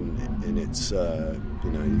in its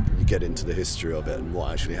you get into the history of it and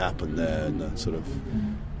what actually happened there, and that sort of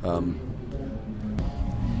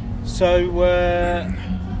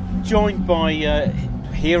joined by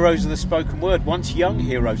heroes of the spoken word, once young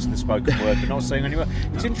heroes of the spoken word, but not saying anymore.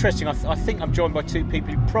 It's interesting. I think I'm joined by two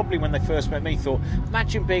people who probably, when they first met me, thought,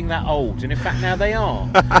 imagine being that old, and in fact now they are.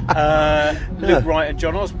 Luke Wright and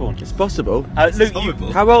John Osborne. It's possible. Luke,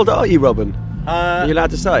 how old are you, Robin? Are you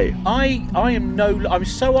allowed to say? I'm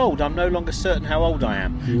so old, I'm no longer certain how old I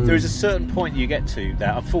am. There is a certain point you get to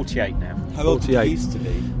that. I'm 48 now. How old did you used to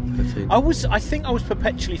be? I think I was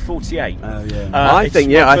perpetually 48. Oh yeah. I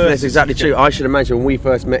think that's exactly true. I should imagine when we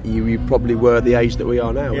first met you, you probably were the age that we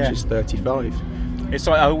are now, which is 35. It's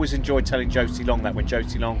like I always enjoyed telling Josie Long that, when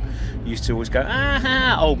Josie Long used to always go,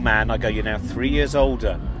 aha, old man. I go, you're now 3 years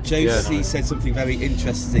older. Josie said something very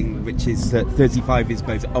interesting, which is that 35 is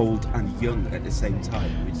both old and young at the same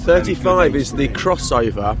time. 35 is the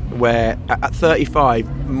crossover where at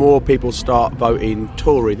 35 more people start voting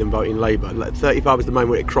Tory than voting Labour. 35 is the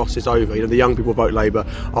moment where it crosses over. The young people vote Labour,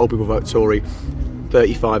 old people vote Tory.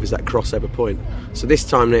 35 is that crossover point. So this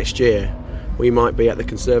time next year, we might be at the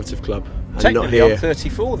Conservative Club. Technically, I'm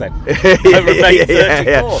 34 then. I remain 34.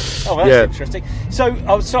 Yeah. Oh, that's interesting. So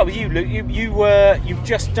I'll start with you, Luke. You've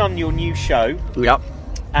just done your new show. Yep.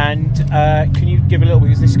 And can you give a little,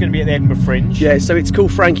 because this is going to be at the Edinburgh Fringe? Yeah, so it's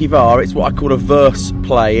called Frankie Var. It's what I call a verse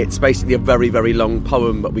play. It's basically a very, very long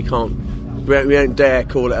poem, but we don't dare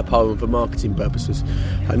call it a poem for marketing purposes.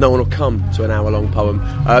 No one will come to an hour-long poem.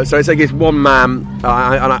 So it's like it's one man,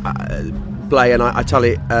 I play, and I tell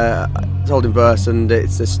it told in verse, and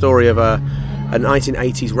it's the story of a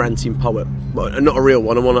 1980s ranting poet. Well, not a real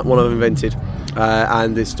one, one I've invented.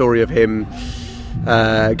 And the story of him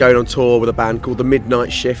going on tour with a band called The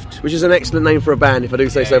Midnight Shift, which is an excellent name for a band, if I do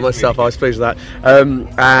say so myself. Really, I was pleased with that.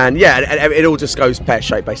 And yeah, it all just goes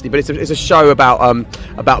pear-shaped basically. But it's a show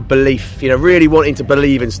about belief, really wanting to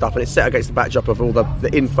believe in stuff, and it's set against the backdrop of all the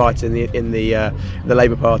infighting in the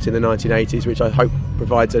Labour Party in the 1980s, which I hope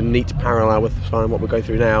provides a neat parallel with what we're going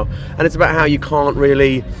through now. And it's about how you can't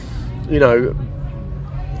really,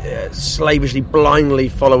 slavishly, blindly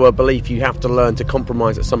follow a belief. You have to learn to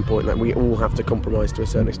compromise at some point, and we all have to compromise to a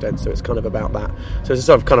certain extent. So it's kind of about that. So it's a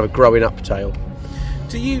sort of kind of a growing up tale.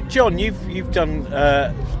 Do you, John? You've done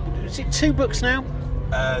is it 2 books now?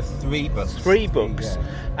 3 books. 3 books.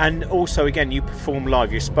 Yeah. And also, again, you perform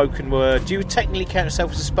live. You're spoken word. Do you technically count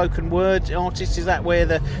yourself as a spoken word artist? Is that where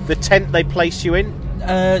the tent they place you in?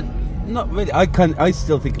 Not really. I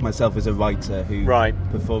still think of myself as a writer who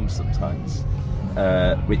performs sometimes.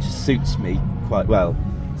 Which suits me quite well.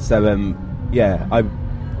 So I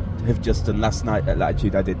have just done last night at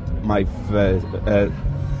Latitude. I did my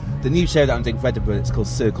the new show that I'm doing for Edinburgh. It's called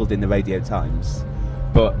Circled in the Radio Times,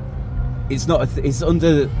 but it's not. It's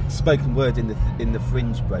under spoken word in the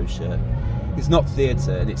Fringe brochure. It's not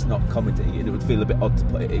theatre and it's not comedy, and it would feel a bit odd to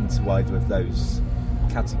put it into either of those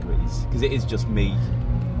categories because it is just me.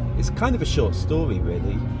 It's kind of a short story,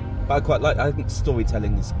 really. But I think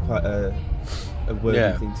storytelling is quite a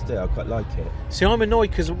worthy thing to do. I quite like it. See, I'm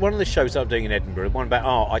annoyed because one of the shows that I'm doing in Edinburgh, one about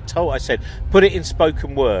art, I said put it in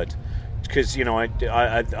spoken word because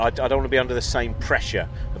I don't want to be under the same pressure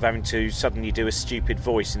of having to suddenly do a stupid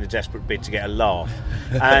voice in a desperate bid to get a laugh.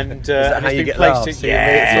 And is that how you get laughs?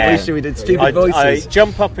 Yeah, so we did stupid voices. I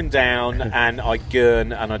jump up and down and I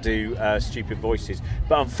gurn and I do stupid voices.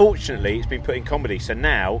 But unfortunately, it's been put in comedy. So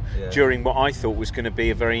now, during what I thought was going to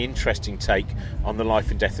be a very interesting take on the life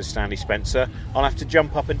and death of Stanley Spencer, I'll have to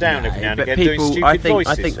jump up and down every now and again doing stupid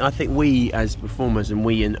voices. I think we as performers and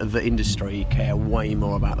we in the industry care way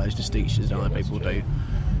more about those distinctions than other people do.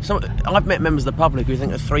 I've met members of the public who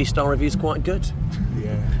think a 3-star review is quite good. Yeah.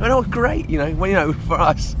 And oh, great, for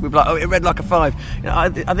us, we'd be like, it read like a 5. I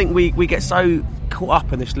think we get so caught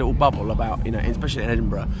up in this little bubble about, especially in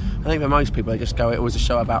Edinburgh. I think for most people, they just go, it was a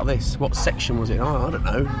show about this. What section was it? Oh, I don't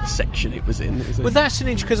know. The section it was in. Well, that's an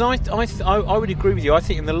interesting, because I would agree with you. I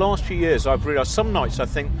think in the last few years, I've realised some nights, I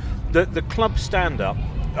think that the club stand-up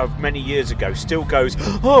of many years ago still goes,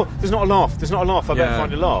 oh, there's not a laugh, I better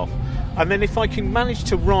find a laugh. And then if I can manage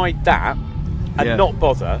to ride that and not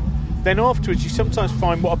bother, then afterwards you sometimes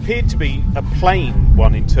find what appeared to be a plain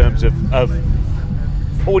one in terms of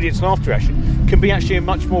audience laughter reaction can be actually a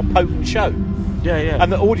much more potent show. Yeah.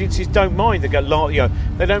 And the audiences don't mind. They go,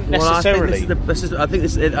 they don't necessarily. I think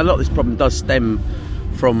a lot of this problem does stem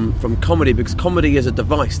from comedy, because comedy is a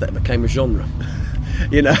device that became a genre.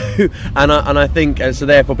 And I think, and so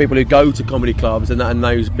therefore people who go to comedy clubs and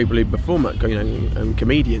those people who perform at, and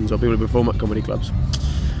comedians or people who perform at comedy clubs,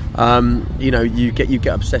 you get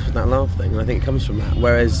obsessed with that laugh thing, and I think it comes from that.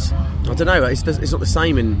 Whereas I don't know, it's not the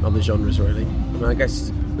same in other genres really. I mean, I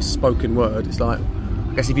guess with spoken word, it's like,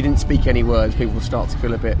 I guess if you didn't speak any words, people will start to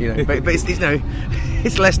feel a bit, but it's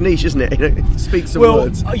it's less niche, isn't it? It speaks some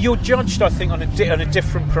words. You're judged, I think, on a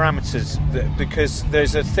different parameters, because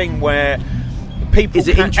there's a thing where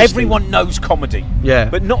everyone knows comedy,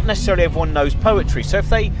 but not necessarily everyone knows poetry. So if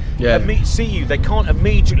they see you, they can't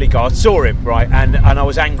immediately go, I saw him, right, and I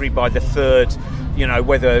was angry by the third,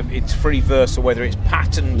 whether it's free verse or whether it's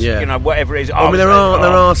patterned, whatever it is. I mean, there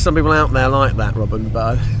are some people out there like that, Robin,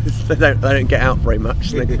 but they don't get out very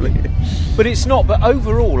much, thankfully. But it's not. But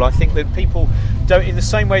overall, I think that people don't, in the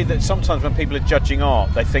same way that sometimes when people are judging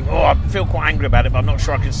art, they think, I feel quite angry about it, but I'm not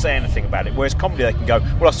sure I can say anything about it. Whereas comedy, they can go,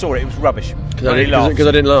 well, I saw it was rubbish. Because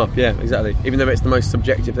I didn't laugh. Yeah, exactly. Even though it's the most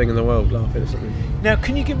subjective thing in the world, laughing at something. Now,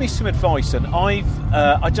 can you give me some advice? And I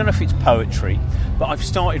don't know if it's poetry, but I've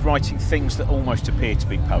started writing things that almost appear to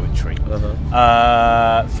be poetry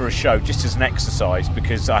for a show, just as an exercise,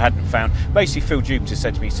 because I hadn't found. Basically, Phil Jupiter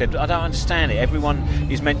said to me, he said, I don't understand it. Everyone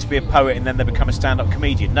is meant to be a poet and then they become a stand-up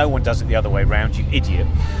comedian. No one does it the other way around, you idiot.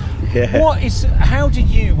 Yeah. How do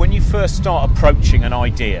you, when you first start approaching an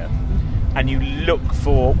idea, and you look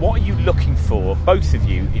for, what are you looking for, both of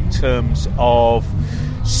you, in terms of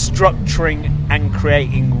structuring and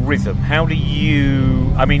creating rhythm? How do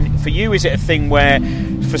you, I mean, for you, is it a thing where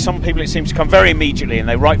for some people it seems to come very immediately, and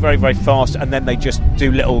they write very, very fast, and then they just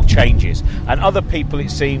do little changes. And other people, it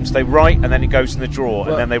seems, they write and then it goes in the drawer,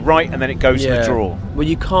 and then they write and then it goes in the drawer. Well,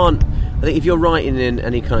 you can't. I think if you're writing in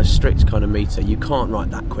any kind of strict kind of meter, you can't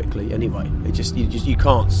write that quickly anyway. You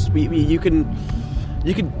can't.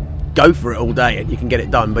 You can go for it all day and you can get it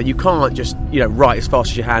done, but you can't just write as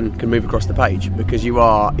fast as your hand can move across the page, because you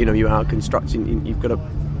are constructing. You've got to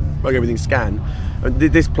make everything scan.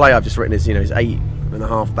 This play I've just written is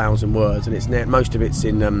 8,500 words, and it's most of it's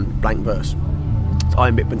in blank verse. It's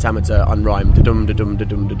iambic pentameter, unrhymed, da-dum da-dum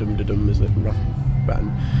da-dum da-dum da-dum is the rough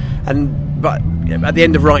pattern. But at the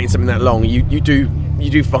end of writing something that long, you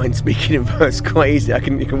do find speaking in verse quite easy. I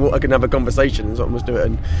can have a conversation and almost do it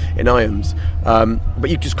in iambs, but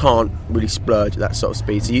you just can't really splurge at that sort of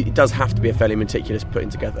speed. So it does have to be a fairly meticulous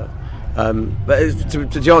putting together. But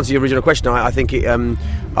to answer your original question, I think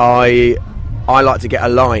I like to get a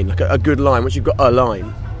line, like a good line. Once you've got a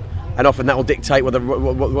line, and often that will dictate what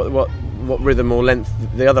rhythm or length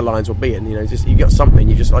the other lines will be in. You got something.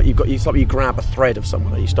 You grab a thread of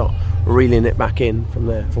somewhere, you start reeling it back in from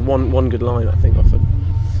there. For one good line, I think often.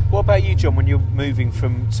 What about you, John? When you're moving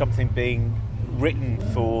from something being written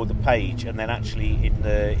for the page and then actually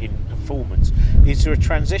in performance, is there a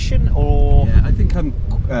transition or? Yeah, I think I'm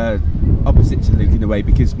opposite to Luke in a way,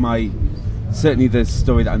 because certainly the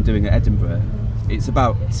story that I'm doing at Edinburgh, it's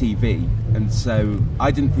about TV, and so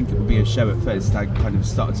I didn't think it would be a show at first. I kind of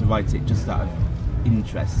started to write it just out of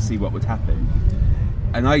interest to see what would happen,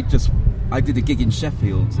 and I did a gig in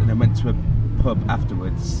Sheffield, and I went to a pub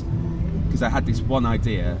afterwards because I had this one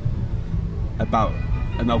idea about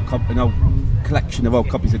an old collection of old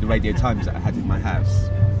copies of the Radio Times that I had in my house,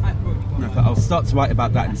 and I thought I'll start to write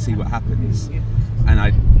about that and see what happens. And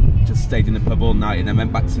I just stayed in the pub all night, and I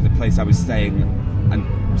went back to the place I was staying and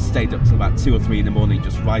stayed up till about 2 or 3 in the morning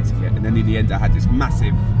just writing it. And then in the end I had this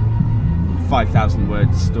massive 5,000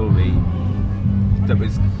 word story that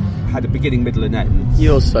had a beginning, middle and end.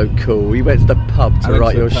 You're so cool. You went to the pub to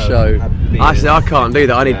write your show. Actually, I can't do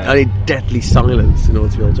that. I need deathly silence in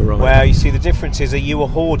order to be able to write. Well, you see, the difference is, are you a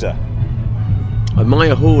hoarder? Am I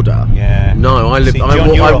a hoarder? Yeah. No, I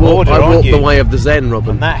walk the way of the Zen, Robin.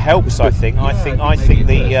 And that helps, I think. I think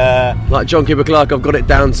the like John Cooper Clarke, I've got it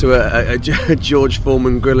down to a George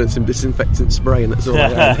Foreman grill and some disinfectant spray, and that's all I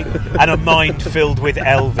have. And a mind filled with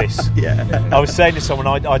Elvis. Yeah. I was saying to someone,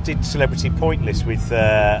 I did Celebrity Pointless with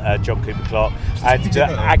John Cooper Clarke, and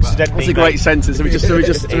accidentally. That's a great sentence. So we just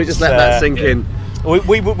let that sink in.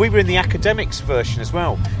 We were in the academics version as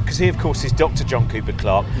well, because he, of course, is Dr. John Cooper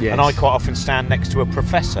Clarke, yes. and I quite often stand next to a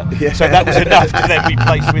professor. Yeah. So that was enough to then be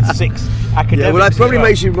placed with 6 academics. Yeah, well, that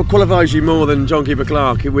probably qualifies you more than John Cooper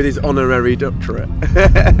Clarke with his honorary doctorate.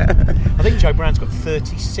 I think Joe Brown's got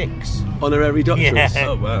 36 honorary doctorates. Yeah.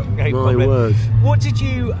 Oh wow! My word! What did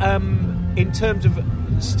you, in terms of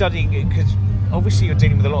studying? Because obviously you're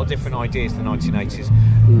dealing with a lot of different ideas in the 1980s.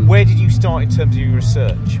 Where did you start in terms of your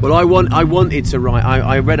research? Well, I wanted to write.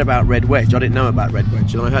 I read about Red Wedge. I didn't know about Red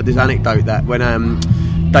Wedge, and I heard this anecdote that when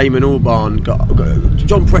Damon Albarn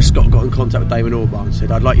John Prescott got in contact with Damon Albarn and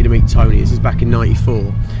said, "I'd like you to meet Tony." This is back in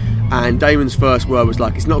 '94. And Damon's first word was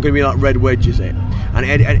like, "It's not going to be like Red Wedge, is it?"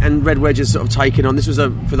 And Red Wedge has sort of taken on. This was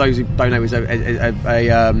for those who don't know, it was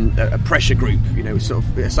a pressure group, sort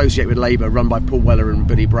of associated with Labour, run by Paul Weller and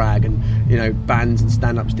Billy Bragg, and bands and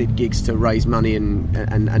stand-ups did gigs to raise money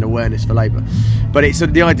and awareness for Labour. But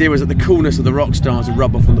the idea was that the coolness of the rock stars would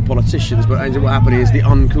rub off on the politicians. But what happened is the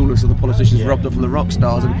uncoolness of the politicians rubbed off on the rock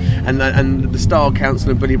stars, and the Style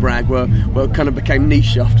Council and Billy Bragg were kind of became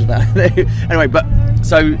niche after that. Anyway, but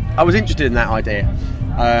so I was interested in that idea,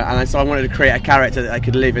 and so I wanted to create a character that I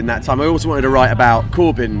could live in that time. I also wanted to write about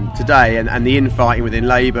Corbyn today and the infighting within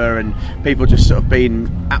Labour and people just sort of being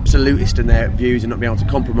absolutist in their views and not being able to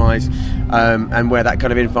compromise, and where that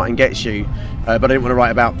kind of infighting gets you. But I didn't want to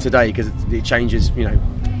write about today because it changes,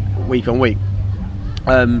 week on week.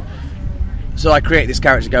 So I create this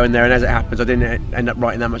character going there, and as it happens, I didn't end up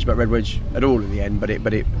writing that much about Red Wedge at all in the end. But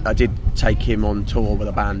I did take him on tour with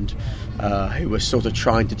a band who was sort of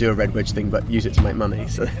trying to do a Red Wedge thing, but use it to make money.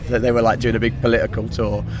 So they were like doing a big political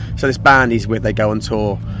tour. So this band he's with, they go on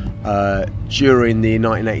tour during the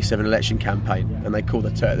 1987 election campaign, and they call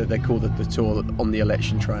the tour On the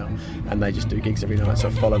Election Trail, and they just do gigs every night,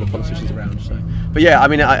 sort of follow the politicians around. So, but yeah, I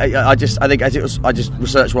mean, I think as it was, I just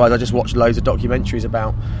research wise, I just watched loads of documentaries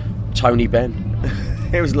about Tony Benn.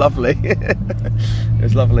 It was lovely. It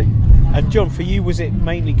was lovely. And John, for you, was it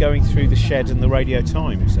mainly going through the Shed and the Radio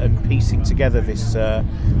Times and piecing together this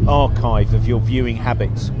archive of your viewing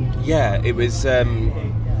habits? Yeah, it was.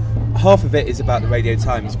 half of it is about the Radio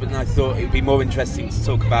Times, but then I thought it would be more interesting to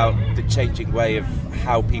talk about the changing way of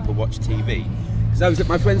how people watch TV. Because I was at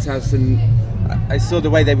my friend's house and I saw the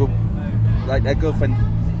way they were, like their girlfriend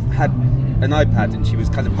had an iPad and she was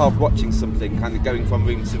kind of half watching something, kind of going from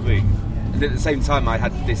room to room. And at the same time I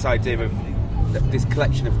had this idea of this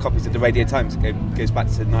collection of copies of the Radio Times that goes back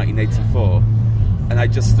to 1984. And I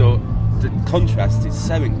just thought the contrast is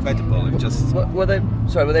so incredible. And just were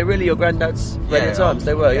they really your granddad's Radio Times?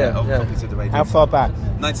 They were, yeah. Copies of the Radio How far back?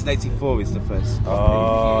 1984 is the first.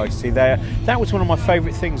 Oh, see there. That was one of my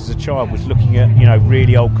favourite things as a child, was looking at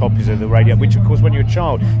really old copies of the radio. Which, of course, when you're a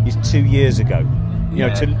child, is 2 years ago. In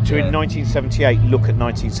 1978 look at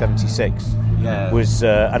 1976 was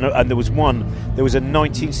and there was a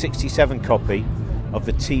 1967 copy of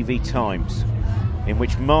the TV Times in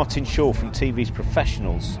which Martin Shaw from TV's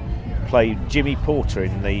Professionals played Jimmy Porter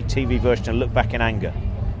in the TV version of Look Back in Anger.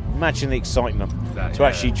 Imagine the excitement to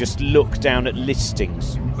actually just look down at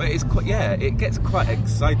listings. But it's quite, it gets quite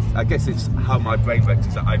exciting. I guess it's how my brain works,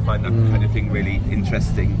 is that I find that kind of thing really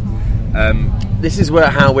interesting. This is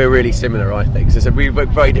how we're really similar, I think. So we've got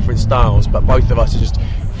very different styles, but both of us are just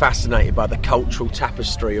fascinated by the cultural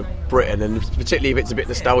tapestry of Britain, and particularly if it's a bit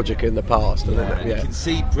nostalgic in the past. You can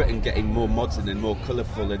see Britain getting more modern and more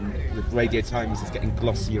colourful, and the Radio Times is getting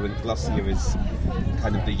glossier and glossier as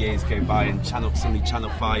kind of the years go by, and Channel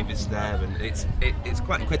 5 is there, and it's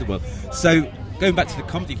quite incredible. So going back to the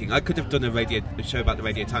comedy thing, I could have done a show about the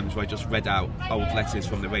Radio Times where I just read out old letters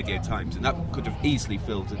from the Radio Times, and that could have easily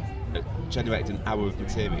generated an hour of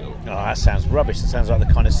material. Oh, that sounds rubbish. It sounds like the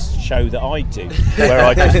kind of show that I do, where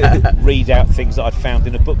I just read out things that I'd found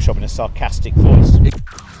in a bookshop in a sarcastic voice.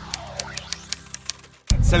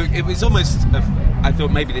 So it was almost, I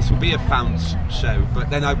thought maybe this would be a found show, but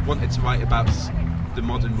then I wanted to write about the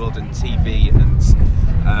modern world and TV,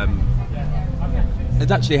 and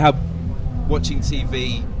actually how watching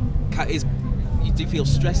TV is. You do feel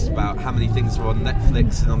stressed about how many things are on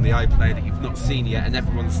Netflix and on the iPlayer that you've not seen yet, and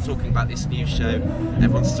everyone's talking about this new show,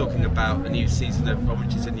 everyone's talking about a new season of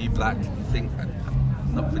Orange is the New Black. You think,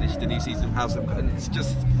 I've not finished the new season of House of Cards, and it's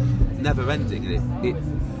just never ending.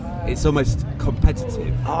 It's almost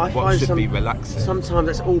competitive. What should be relaxing. Sometimes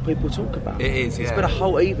that's all people talk about. It is, It's been a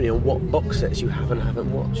whole evening on what box sets you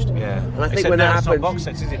haven't watched. Yeah. And I think Except when now that it's happens, not box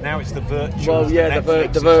sets, is it? Now it's the virtual. Well, yeah,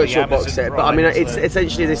 the virtual box set. But I mean, it's so.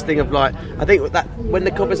 essentially this thing of like, I think that when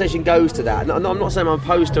the conversation goes to that, and I'm not saying I'm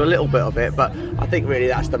opposed to a little bit of it, but I think really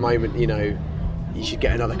that's the moment, you should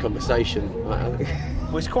get another conversation.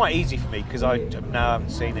 Well, it's quite easy for me because I haven't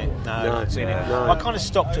seen it. I kind of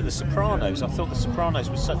stopped at The Sopranos. I thought The Sopranos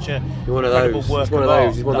was such a incredible work of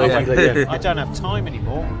art. I don't have time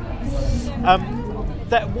anymore.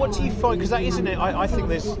 What do you find? Because that isn't it. I think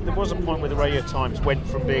there was a point where the Radio Times went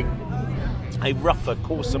from being a rougher,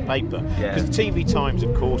 coarser paper. Because the TV Times,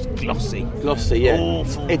 of course, glossy. Glossy, yeah.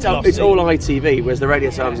 Awful it's glossy. all ITV, whereas the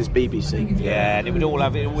Radio Times is BBC. Yeah, and it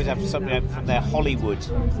always have something from their Hollywood.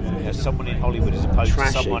 Someone in Hollywood as opposed to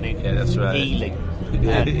someone in Ealing.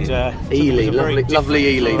 And, Ealing,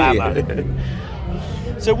 lovely Ealing.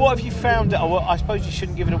 So what have you found? Well, I suppose you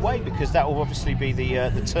shouldn't give it away because that will obviously be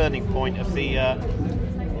the turning point of the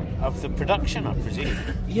production, I presume.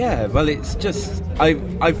 Yeah, well, it's just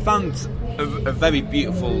I've found a very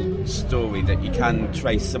beautiful story that you can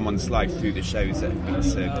trace someone's life through the shows that have been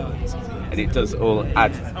circled, and it does all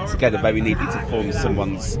add together very neatly to form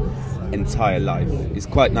someone's entire life. It's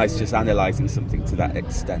quite nice just analysing something to that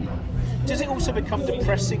extent. Does it also become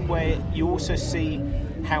depressing where you also see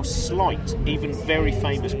how slight even very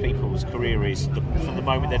famous people's career is from the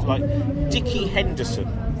moment they're like Dickie Henderson?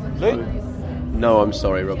 Luke? No, I'm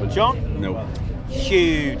sorry, Robert. John? No.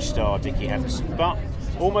 Huge star, Dickie Henderson, but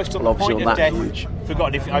almost on the point of death.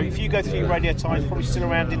 Forgotten. If you go through your Radio Times, probably still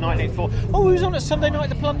around in 1984. Oh, who was on a Sunday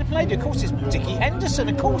night at the London Palladium? Of course, it's Dickie Henderson.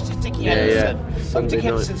 Of course, it's Dickie Henderson. Oh, Dickie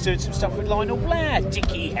Henderson's doing some stuff with Lionel Blair.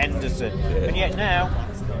 Dickie Henderson. Yeah. And yet now,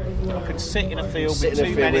 I can sit in a field with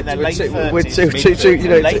two men in their late 30s.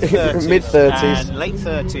 Mid-30s. Late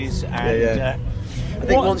 30s. And I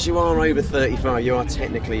think once you are over 35, you are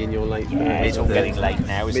technically in your late 30s. Yeah, it's all getting late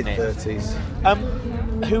now, isn't it? Mid-30s.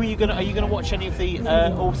 Who are you going to watch any of the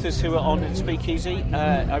authors who are on in Speakeasy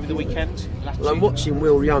over the weekend? Well, I'm watching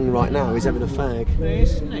Will Young right now. He's having a fag.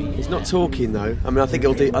 Isn't he? He's not talking though. I mean, I think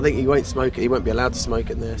he won't smoke it. He won't be allowed to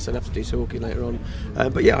smoke in there, so he'll have to do talking later on.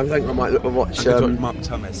 But yeah, I think I might watch. Mark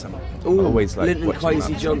Thomas. Always like Lyndon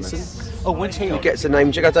Kwesi Johnson. Oh, when's he on? He gets a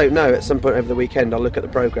name check. I don't know. At some point over the weekend, I'll look at the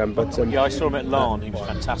programme. But I saw him at Larne. He was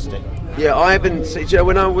fantastic. Yeah, I haven't.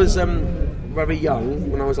 When I was very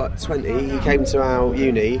young, when I was like 20, he came to our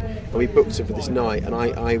uni and we booked him for this night, and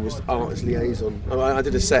I was arts liaison. I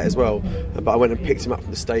did a set as well, but I went and picked him up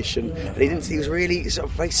from the station, and he was really sort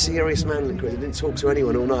of very serious man, Chris. He didn't talk to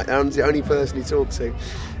anyone all night. I was the only person he talked to.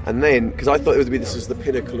 And then, because I thought this was the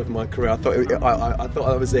pinnacle of my career, I thought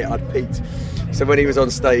that was it, I'd peaked. So when he was on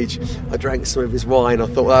stage, I drank some of his wine. I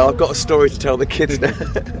thought, well, I've got a story to tell the kids now.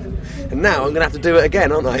 And now I'm going to have to do it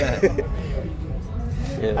again, aren't I?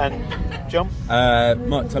 Yeah. And John?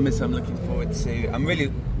 Mark Thomas, I'm looking forward to. I'm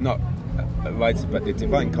really not a writer, but the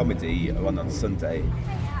Divine Comedy are on Sunday,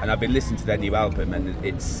 and I've been listening to their new album, and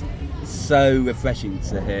it's so refreshing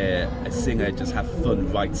to hear a singer just have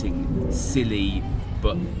fun writing silly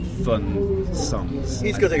but fun songs.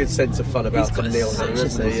 He's got a good sense of fun about him, Neil Hannon,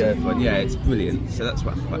 hasn't he? Yeah, it's brilliant. So that's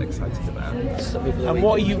what I'm quite excited about. And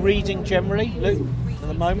what are you reading generally, Luke, at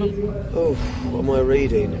the moment? Oh, what am I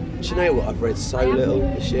reading? Do you know what? I've read so little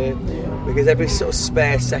this year, because every sort of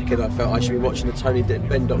spare second I felt I should be watching a Tony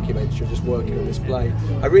Benn documentary, just working on this play.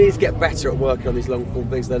 I really need to get better at working on these long form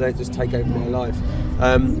things, they don't just take over my life.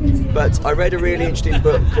 But I read a really interesting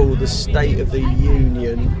book called The State of the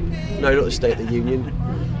Union. No, not The State of the Union.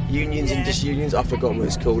 Unions and Disunions, I've forgotten what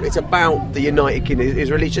it's called. It's about the United Kingdom. It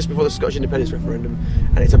was released just before the Scottish independence referendum,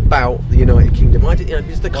 and it's about the United Kingdom.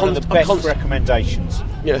 It's the one of the best recommendations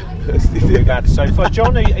we've had so far.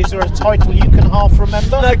 John, is there a title you can half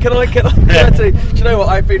remember? No, can I tell you? Do you know what?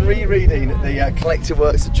 I've been rereading the collected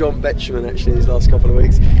works of John Betjeman actually these last couple of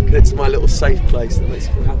weeks, because it's my little safe place that makes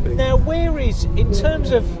me feel happy. Now, where is, in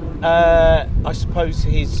terms of, I suppose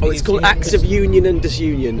it's called Acts of Union and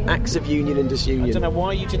Disunion. Acts of Union and Disunion. I don't know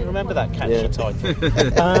why you didn't remember that catchy title.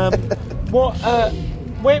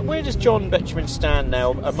 Where does John Betjeman stand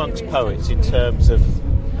now amongst poets in terms of?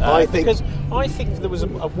 Because I think there was a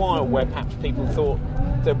while where perhaps people thought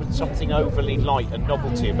there was something overly light and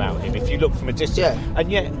novelty about him. If you look from a distance,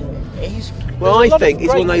 and yet he's. Well, I think he's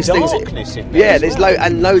one of those things. There's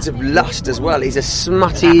loads of lust as well. He's a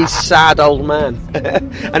smutty, sad old man,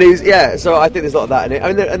 and he's So I think there's a lot of that in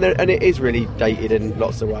it. And it is really dated in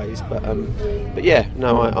lots of ways. But I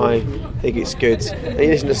think it's good. And you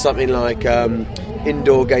listen to something like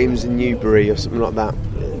Indoor Games in Newbury or something like that.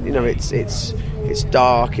 You know, it's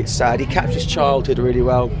dark, it's sad. He captures childhood really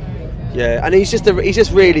well. Yeah, and he's just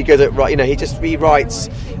really good at writing. You know, he writes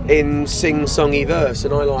in sing-songy verse,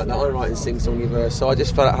 and I like that. I write in sing-songy verse, so I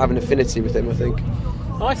just felt like having an affinity with him, I think.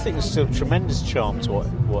 I think there's still tremendous charm to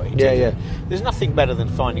what he did. Yeah. There's nothing better than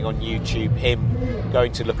finding on YouTube him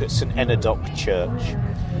going to look at St Enodoc Church,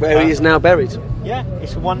 where he is now buried. Yeah,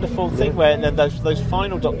 it's a wonderful thing. Where then those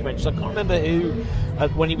final documentaries. I can't remember who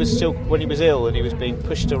when he was ill and he was being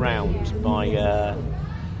pushed around by a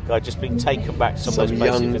guy just being taken back to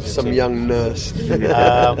some young nurse.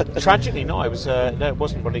 Tragically, no, it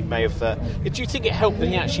wasn't what he may have. Do you think it helped that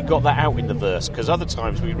he actually got that out in the verse? Because other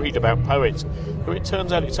times we read about poets, but it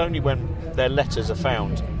turns out it's only when their letters are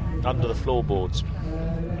found under the floorboards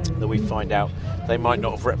that we find out they might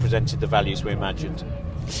not have represented the values we imagined.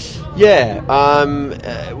 Yeah,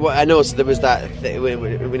 and also there was that thing,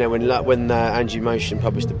 when Andrew Motion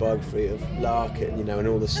published the biography of Larkin, and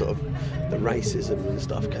all the sort of the racism and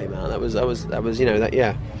stuff came out. That was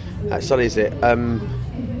that studies it. I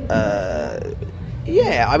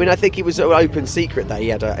mean, I think it was an open secret that he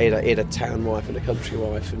had a town wife and a country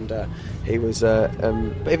wife, and he was. But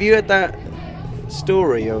have you heard that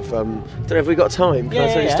story of? I don't know if we got time. Can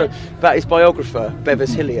I tell you a story about his biographer,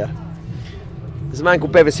 Bevis Hillier? There's a man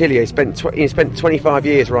called Bevis Hillier. He spent 25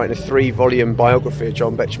 years writing a 3-volume biography of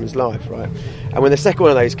John Betjeman's life, right? And when the second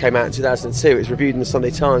one of those came out in 2002, it was reviewed in the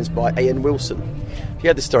Sunday Times by Ian Wilson. You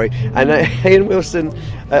heard the story, and Ian Wilson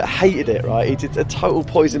hated it, right? He did a total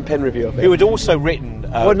poison pen review of it. Who had also written...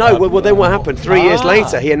 then what happened? 3 years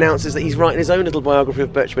later, he announces that he's writing his own little biography of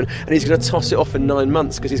Betjeman, and he's going to toss it off in 9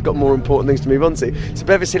 months because he's got more important things to move on to. So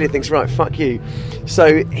Bevis Hillier thinks, right, fuck you.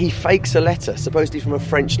 So he fakes a letter, supposedly from a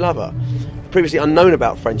French lover, previously unknown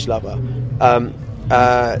about French lover,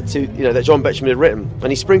 that John Betjeman had written,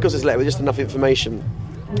 and he sprinkles his letter with just enough information,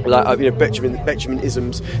 like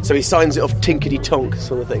Betjeman-isms. So he signs it off Tinkety Tonk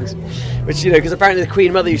sort of things, which because apparently the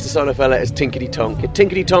Queen Mother used to sign off her letters Tinkety Tonk.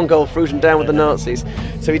 Tinkety Tonk, old fruit and down with the Nazis.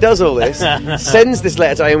 So he does all this, sends this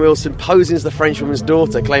letter to Ian Wilson, posing as the French woman's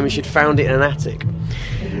daughter, claiming she'd found it in an attic.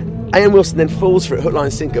 A.M. Wilson then falls for it, hook, line,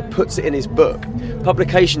 and sinker, puts it in his book.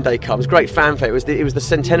 Publication day comes, great fanfare. It was the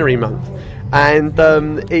centenary month, and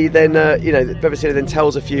he then, BBC then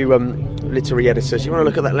tells a few literary editors, "You want to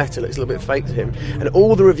look at that letter? It looks a little bit fake to him." And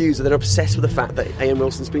all the reviews are then obsessed with the fact that A.M.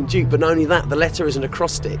 Wilson's been duped. But not only that, the letter is an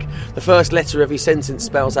acrostic. The first letter of every sentence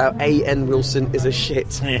spells out A.N. Wilson is a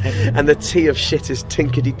shit, and the T of shit is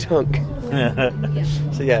tinkety tunk.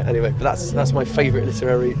 So yeah, anyway, but that's my favourite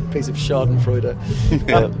literary piece of Schadenfreude.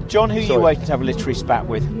 John, who are you waiting to have a literary spat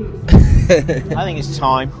with? I think it's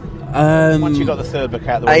time. Once you've got the third book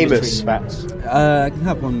out, the literary spats. I can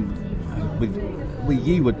have one with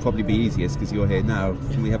you. Would probably be easiest because you're here now.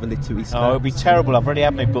 Can we have a literary spat? Oh, it'd be terrible. I've already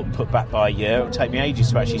had my book put back by a year. It'll take me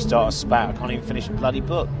ages to actually start a spat. I can't even finish a bloody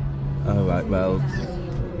book. Oh right, well,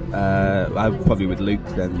 I probably with Luke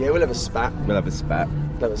then. Yeah, we'll have a spat.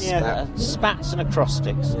 Spats and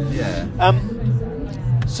acrostics. Yeah.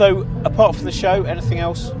 So, apart from the show, anything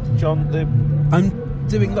else, John? I'm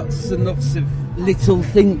doing lots and lots of little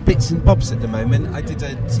bits and bobs at the moment. I did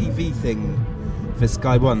a TV thing for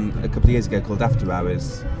Sky One a couple of years ago called After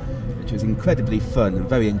Hours, which was incredibly fun and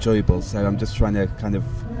very enjoyable. So I'm just trying to kind of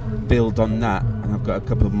build on that, and I've got a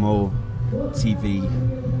couple more TV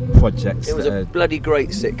projects. It was a bloody great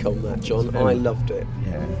sitcom, that, John. I loved it.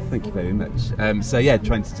 Yeah, thank you very much. So yeah,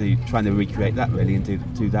 trying to recreate that really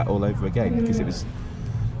and do that all over again because it was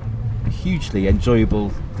a hugely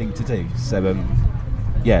enjoyable thing to do. So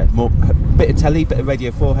yeah, more bit of telly, bit of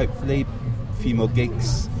Radio 4, hopefully, a few more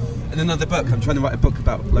gigs, and another book. I'm trying to write a book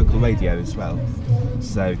about local radio as well.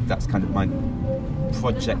 So that's kind of my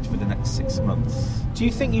project for the next 6 months. Do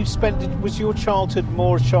you think was your childhood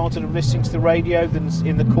more a childhood of listening to the radio than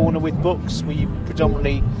in the corner with books? Were you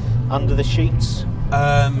predominantly under the sheets?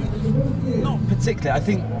 Not particularly. I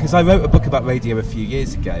think because I wrote a book about radio a few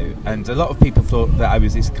years ago, and a lot of people thought that I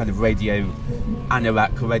was this kind of radio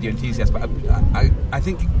anorak or radio enthusiast, but I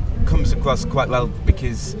think it comes across quite well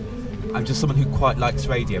because I'm just someone who quite likes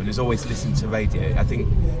radio and has always listened to radio. I think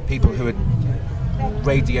people who are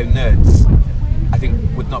radio nerds, I think,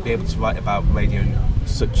 would not be able to write about radio in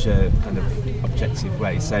such a kind of objective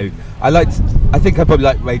way. So I think I probably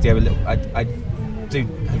like radio a little. I've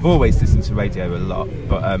always listened to radio a lot,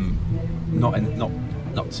 but not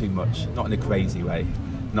too much, not in a crazy way,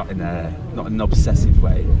 not in an obsessive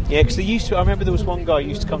way. Yeah, because I remember there was one guy who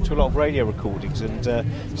used to come to a lot of radio recordings, and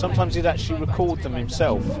sometimes he'd actually record them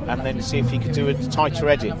himself and then see if he could do a tighter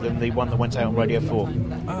edit than the one that went out on Radio 4.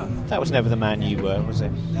 That was never the man you were, was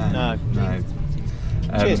it? No.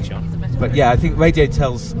 Cheers, John. But yeah, I think radio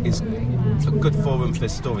is a good forum for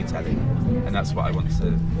storytelling, and that's what I want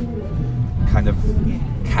to kind of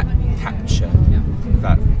capture,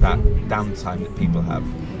 that downtime that people have.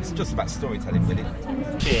 It's just about storytelling, really.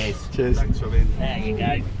 Cheers. Thanks, Robin. There you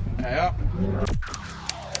go. Yeah.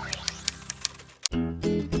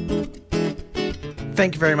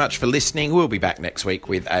 Thank you very much for listening. We'll be back next week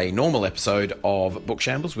with a normal episode of Book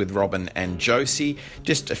Shambles with Robin and Josie.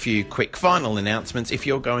 Just a few quick final announcements. If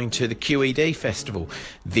you're going to the QED Festival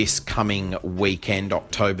this coming weekend,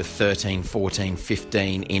 October 13, 14,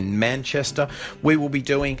 15 in Manchester, we will be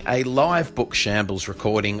doing a live Book Shambles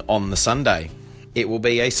recording on the Sunday. It will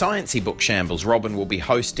be a sciencey Book Shambles. Robin will be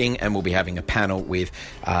hosting, and we'll be having a panel with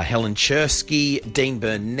Helen Chersky, Dean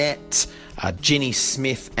Burnett, Ginny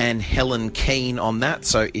Smith and Helen Keane on that.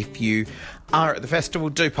 So if you are at the festival,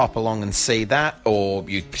 do pop along and see that, or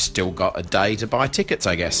you've still got a day to buy tickets,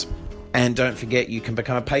 I guess. And don't forget, you can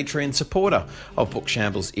become a Patreon supporter of Book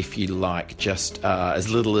Shambles if you like, just as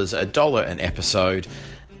little as $1 an episode.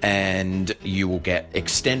 And you will get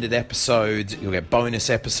extended episodes, you'll get bonus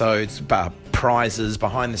episodes, prizes,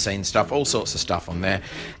 behind the scenes stuff, all sorts of stuff on there.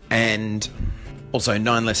 And also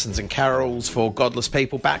 9 Lessons and Carols for Godless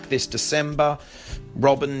People back this December.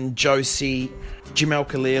 Robin, Josie, Jamel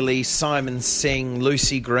Khalili, Simon Singh,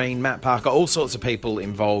 Lucy Green, Matt Parker, all sorts of people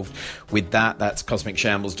involved with that. That's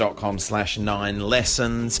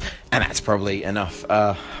cosmicshambles.com/9lessons. And that's probably enough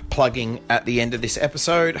plugging at the end of this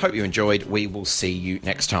episode. Hope you enjoyed. We will see you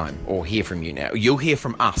next time, or hear from you now. You'll hear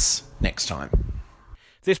from us next time.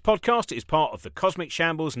 This podcast is part of the Cosmic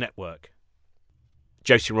Shambles Network.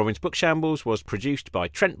 Josie Robin's Book Shambles was produced by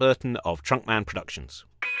Trent Burton of Trunkman Productions.